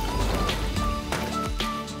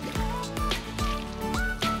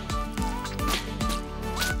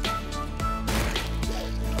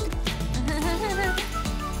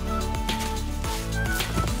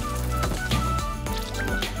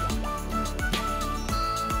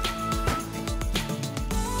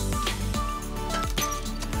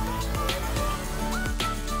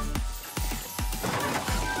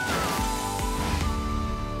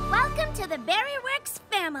 To the Berry Works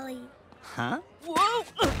family. Huh?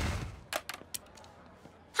 Whoa!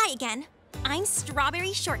 Hi again. I'm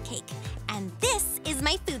Strawberry Shortcake, and this is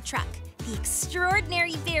my food truck, the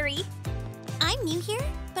Extraordinary Berry. I'm new here,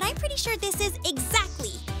 but I'm pretty sure this is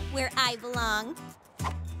exactly where I belong.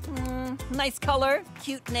 Nice color,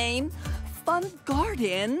 cute name, fun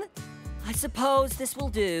garden. I suppose this will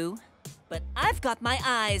do, but I've got my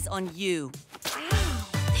eyes on you.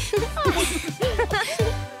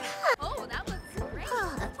 Oh, that looks great.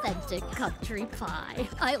 Authentic country pie.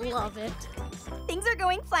 I love it. Things are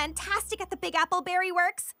going fantastic at the Big Apple Berry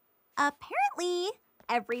Works. Apparently,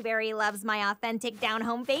 every berry loves my authentic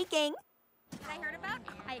down-home baking. I heard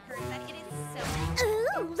that it is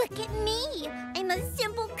so... Ooh, look at me. I'm a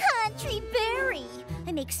simple country berry.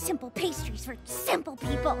 I make simple pastries for simple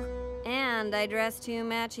people. And I dress too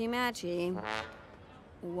matchy-matchy.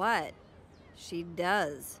 What? She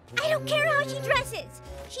does. I don't care how she dresses.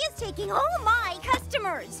 She is taking all my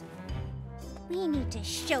customers. We need to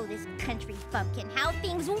show this country bumpkin how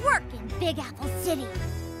things work in Big Apple City.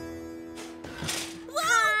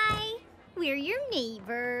 Hi, we're your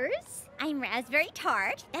neighbors. I'm Raspberry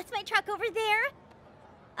Tart. That's my truck over there.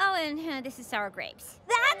 Oh, and this is Sour Grapes.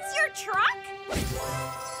 That's your truck?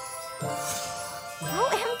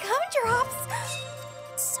 Oh,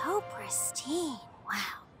 gumdrops. So pristine.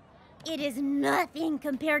 Wow. It is nothing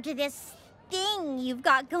compared to this thing you've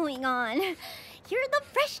got going on. You're the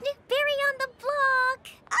fresh new berry on the block.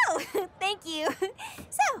 Oh, thank you.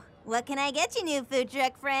 So, what can I get you, new food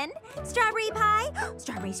truck friend? Strawberry pie?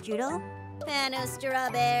 Strawberry strudel? Pano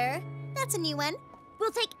strawberry. That's a new one. We'll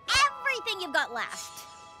take everything you've got left.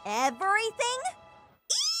 Everything?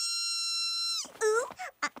 Ooh,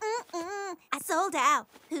 I sold out.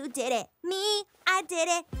 Who did it? Me. I did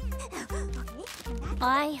it.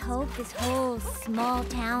 I hope this whole small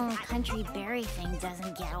town country berry thing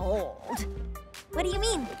doesn't get old. What do you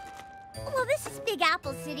mean? Well, this is Big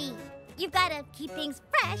Apple City. You've got to keep things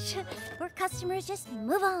fresh, or customers just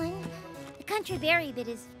move on. The country berry bit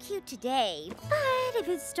is cute today, but if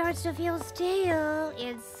it starts to feel stale,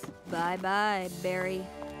 it's... Bye-bye, berry.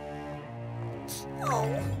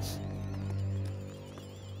 Oh.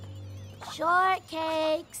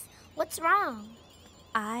 Shortcakes. What's wrong?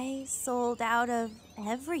 I sold out of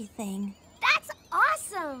everything. That's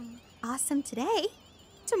awesome. Awesome today.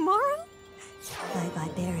 Tomorrow?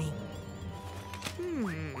 Bye-bye, berry.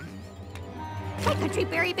 My country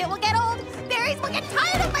berry bit will get old. Berries will get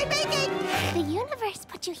tired of my baking. The universe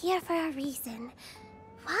put you here for a reason.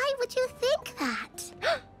 Why would you think that?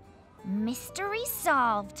 Mystery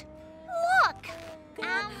solved. Look.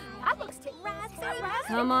 That looks raspberry.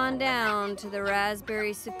 Come on down to the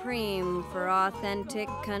Raspberry Supreme for authentic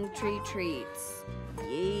country treats.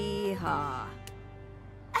 Yeehaw.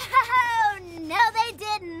 Oh, no, they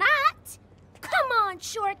did not. Come on,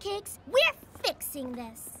 Shortcakes. We're fixing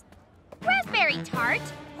this. Raspberry tart,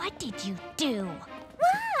 what did you do?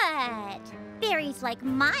 What? Berries like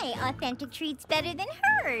my authentic treats better than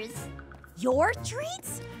hers. Your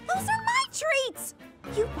treats? Those are my treats!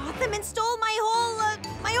 You bought them and stole my whole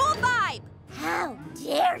vibe! How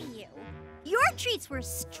dare you? Your treats were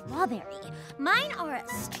strawberry. Mine are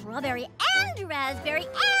strawberry and raspberry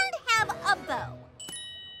and have a bow.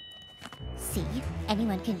 See,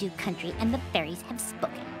 anyone can do country and the berries have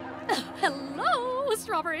spoken. Hello,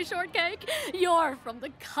 Strawberry Shortcake. You're from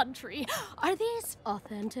the country. Are these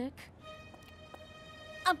authentic?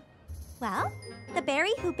 Well, the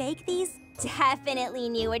berry who baked these definitely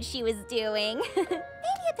knew what she was doing. Maybe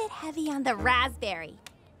a bit heavy on the raspberry.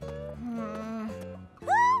 Ooh-wee,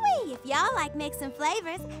 if y'all like mixing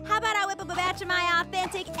flavors, how about I whip up a batch of my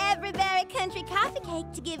authentic every berry country coffee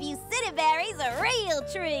cake to give you city berries a real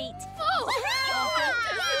treat.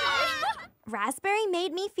 Raspberry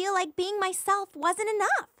made me feel like being myself wasn't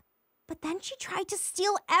enough. But then she tried to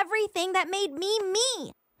steal everything that made me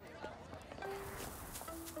me.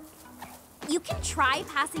 You can try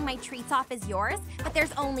passing my treats off as yours, but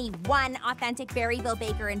there's only one authentic Berryville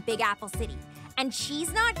baker in Big Apple City, and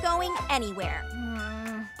she's not going anywhere.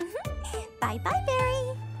 Bye-bye,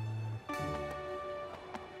 Berry.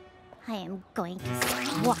 I am going to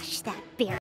squash that berry.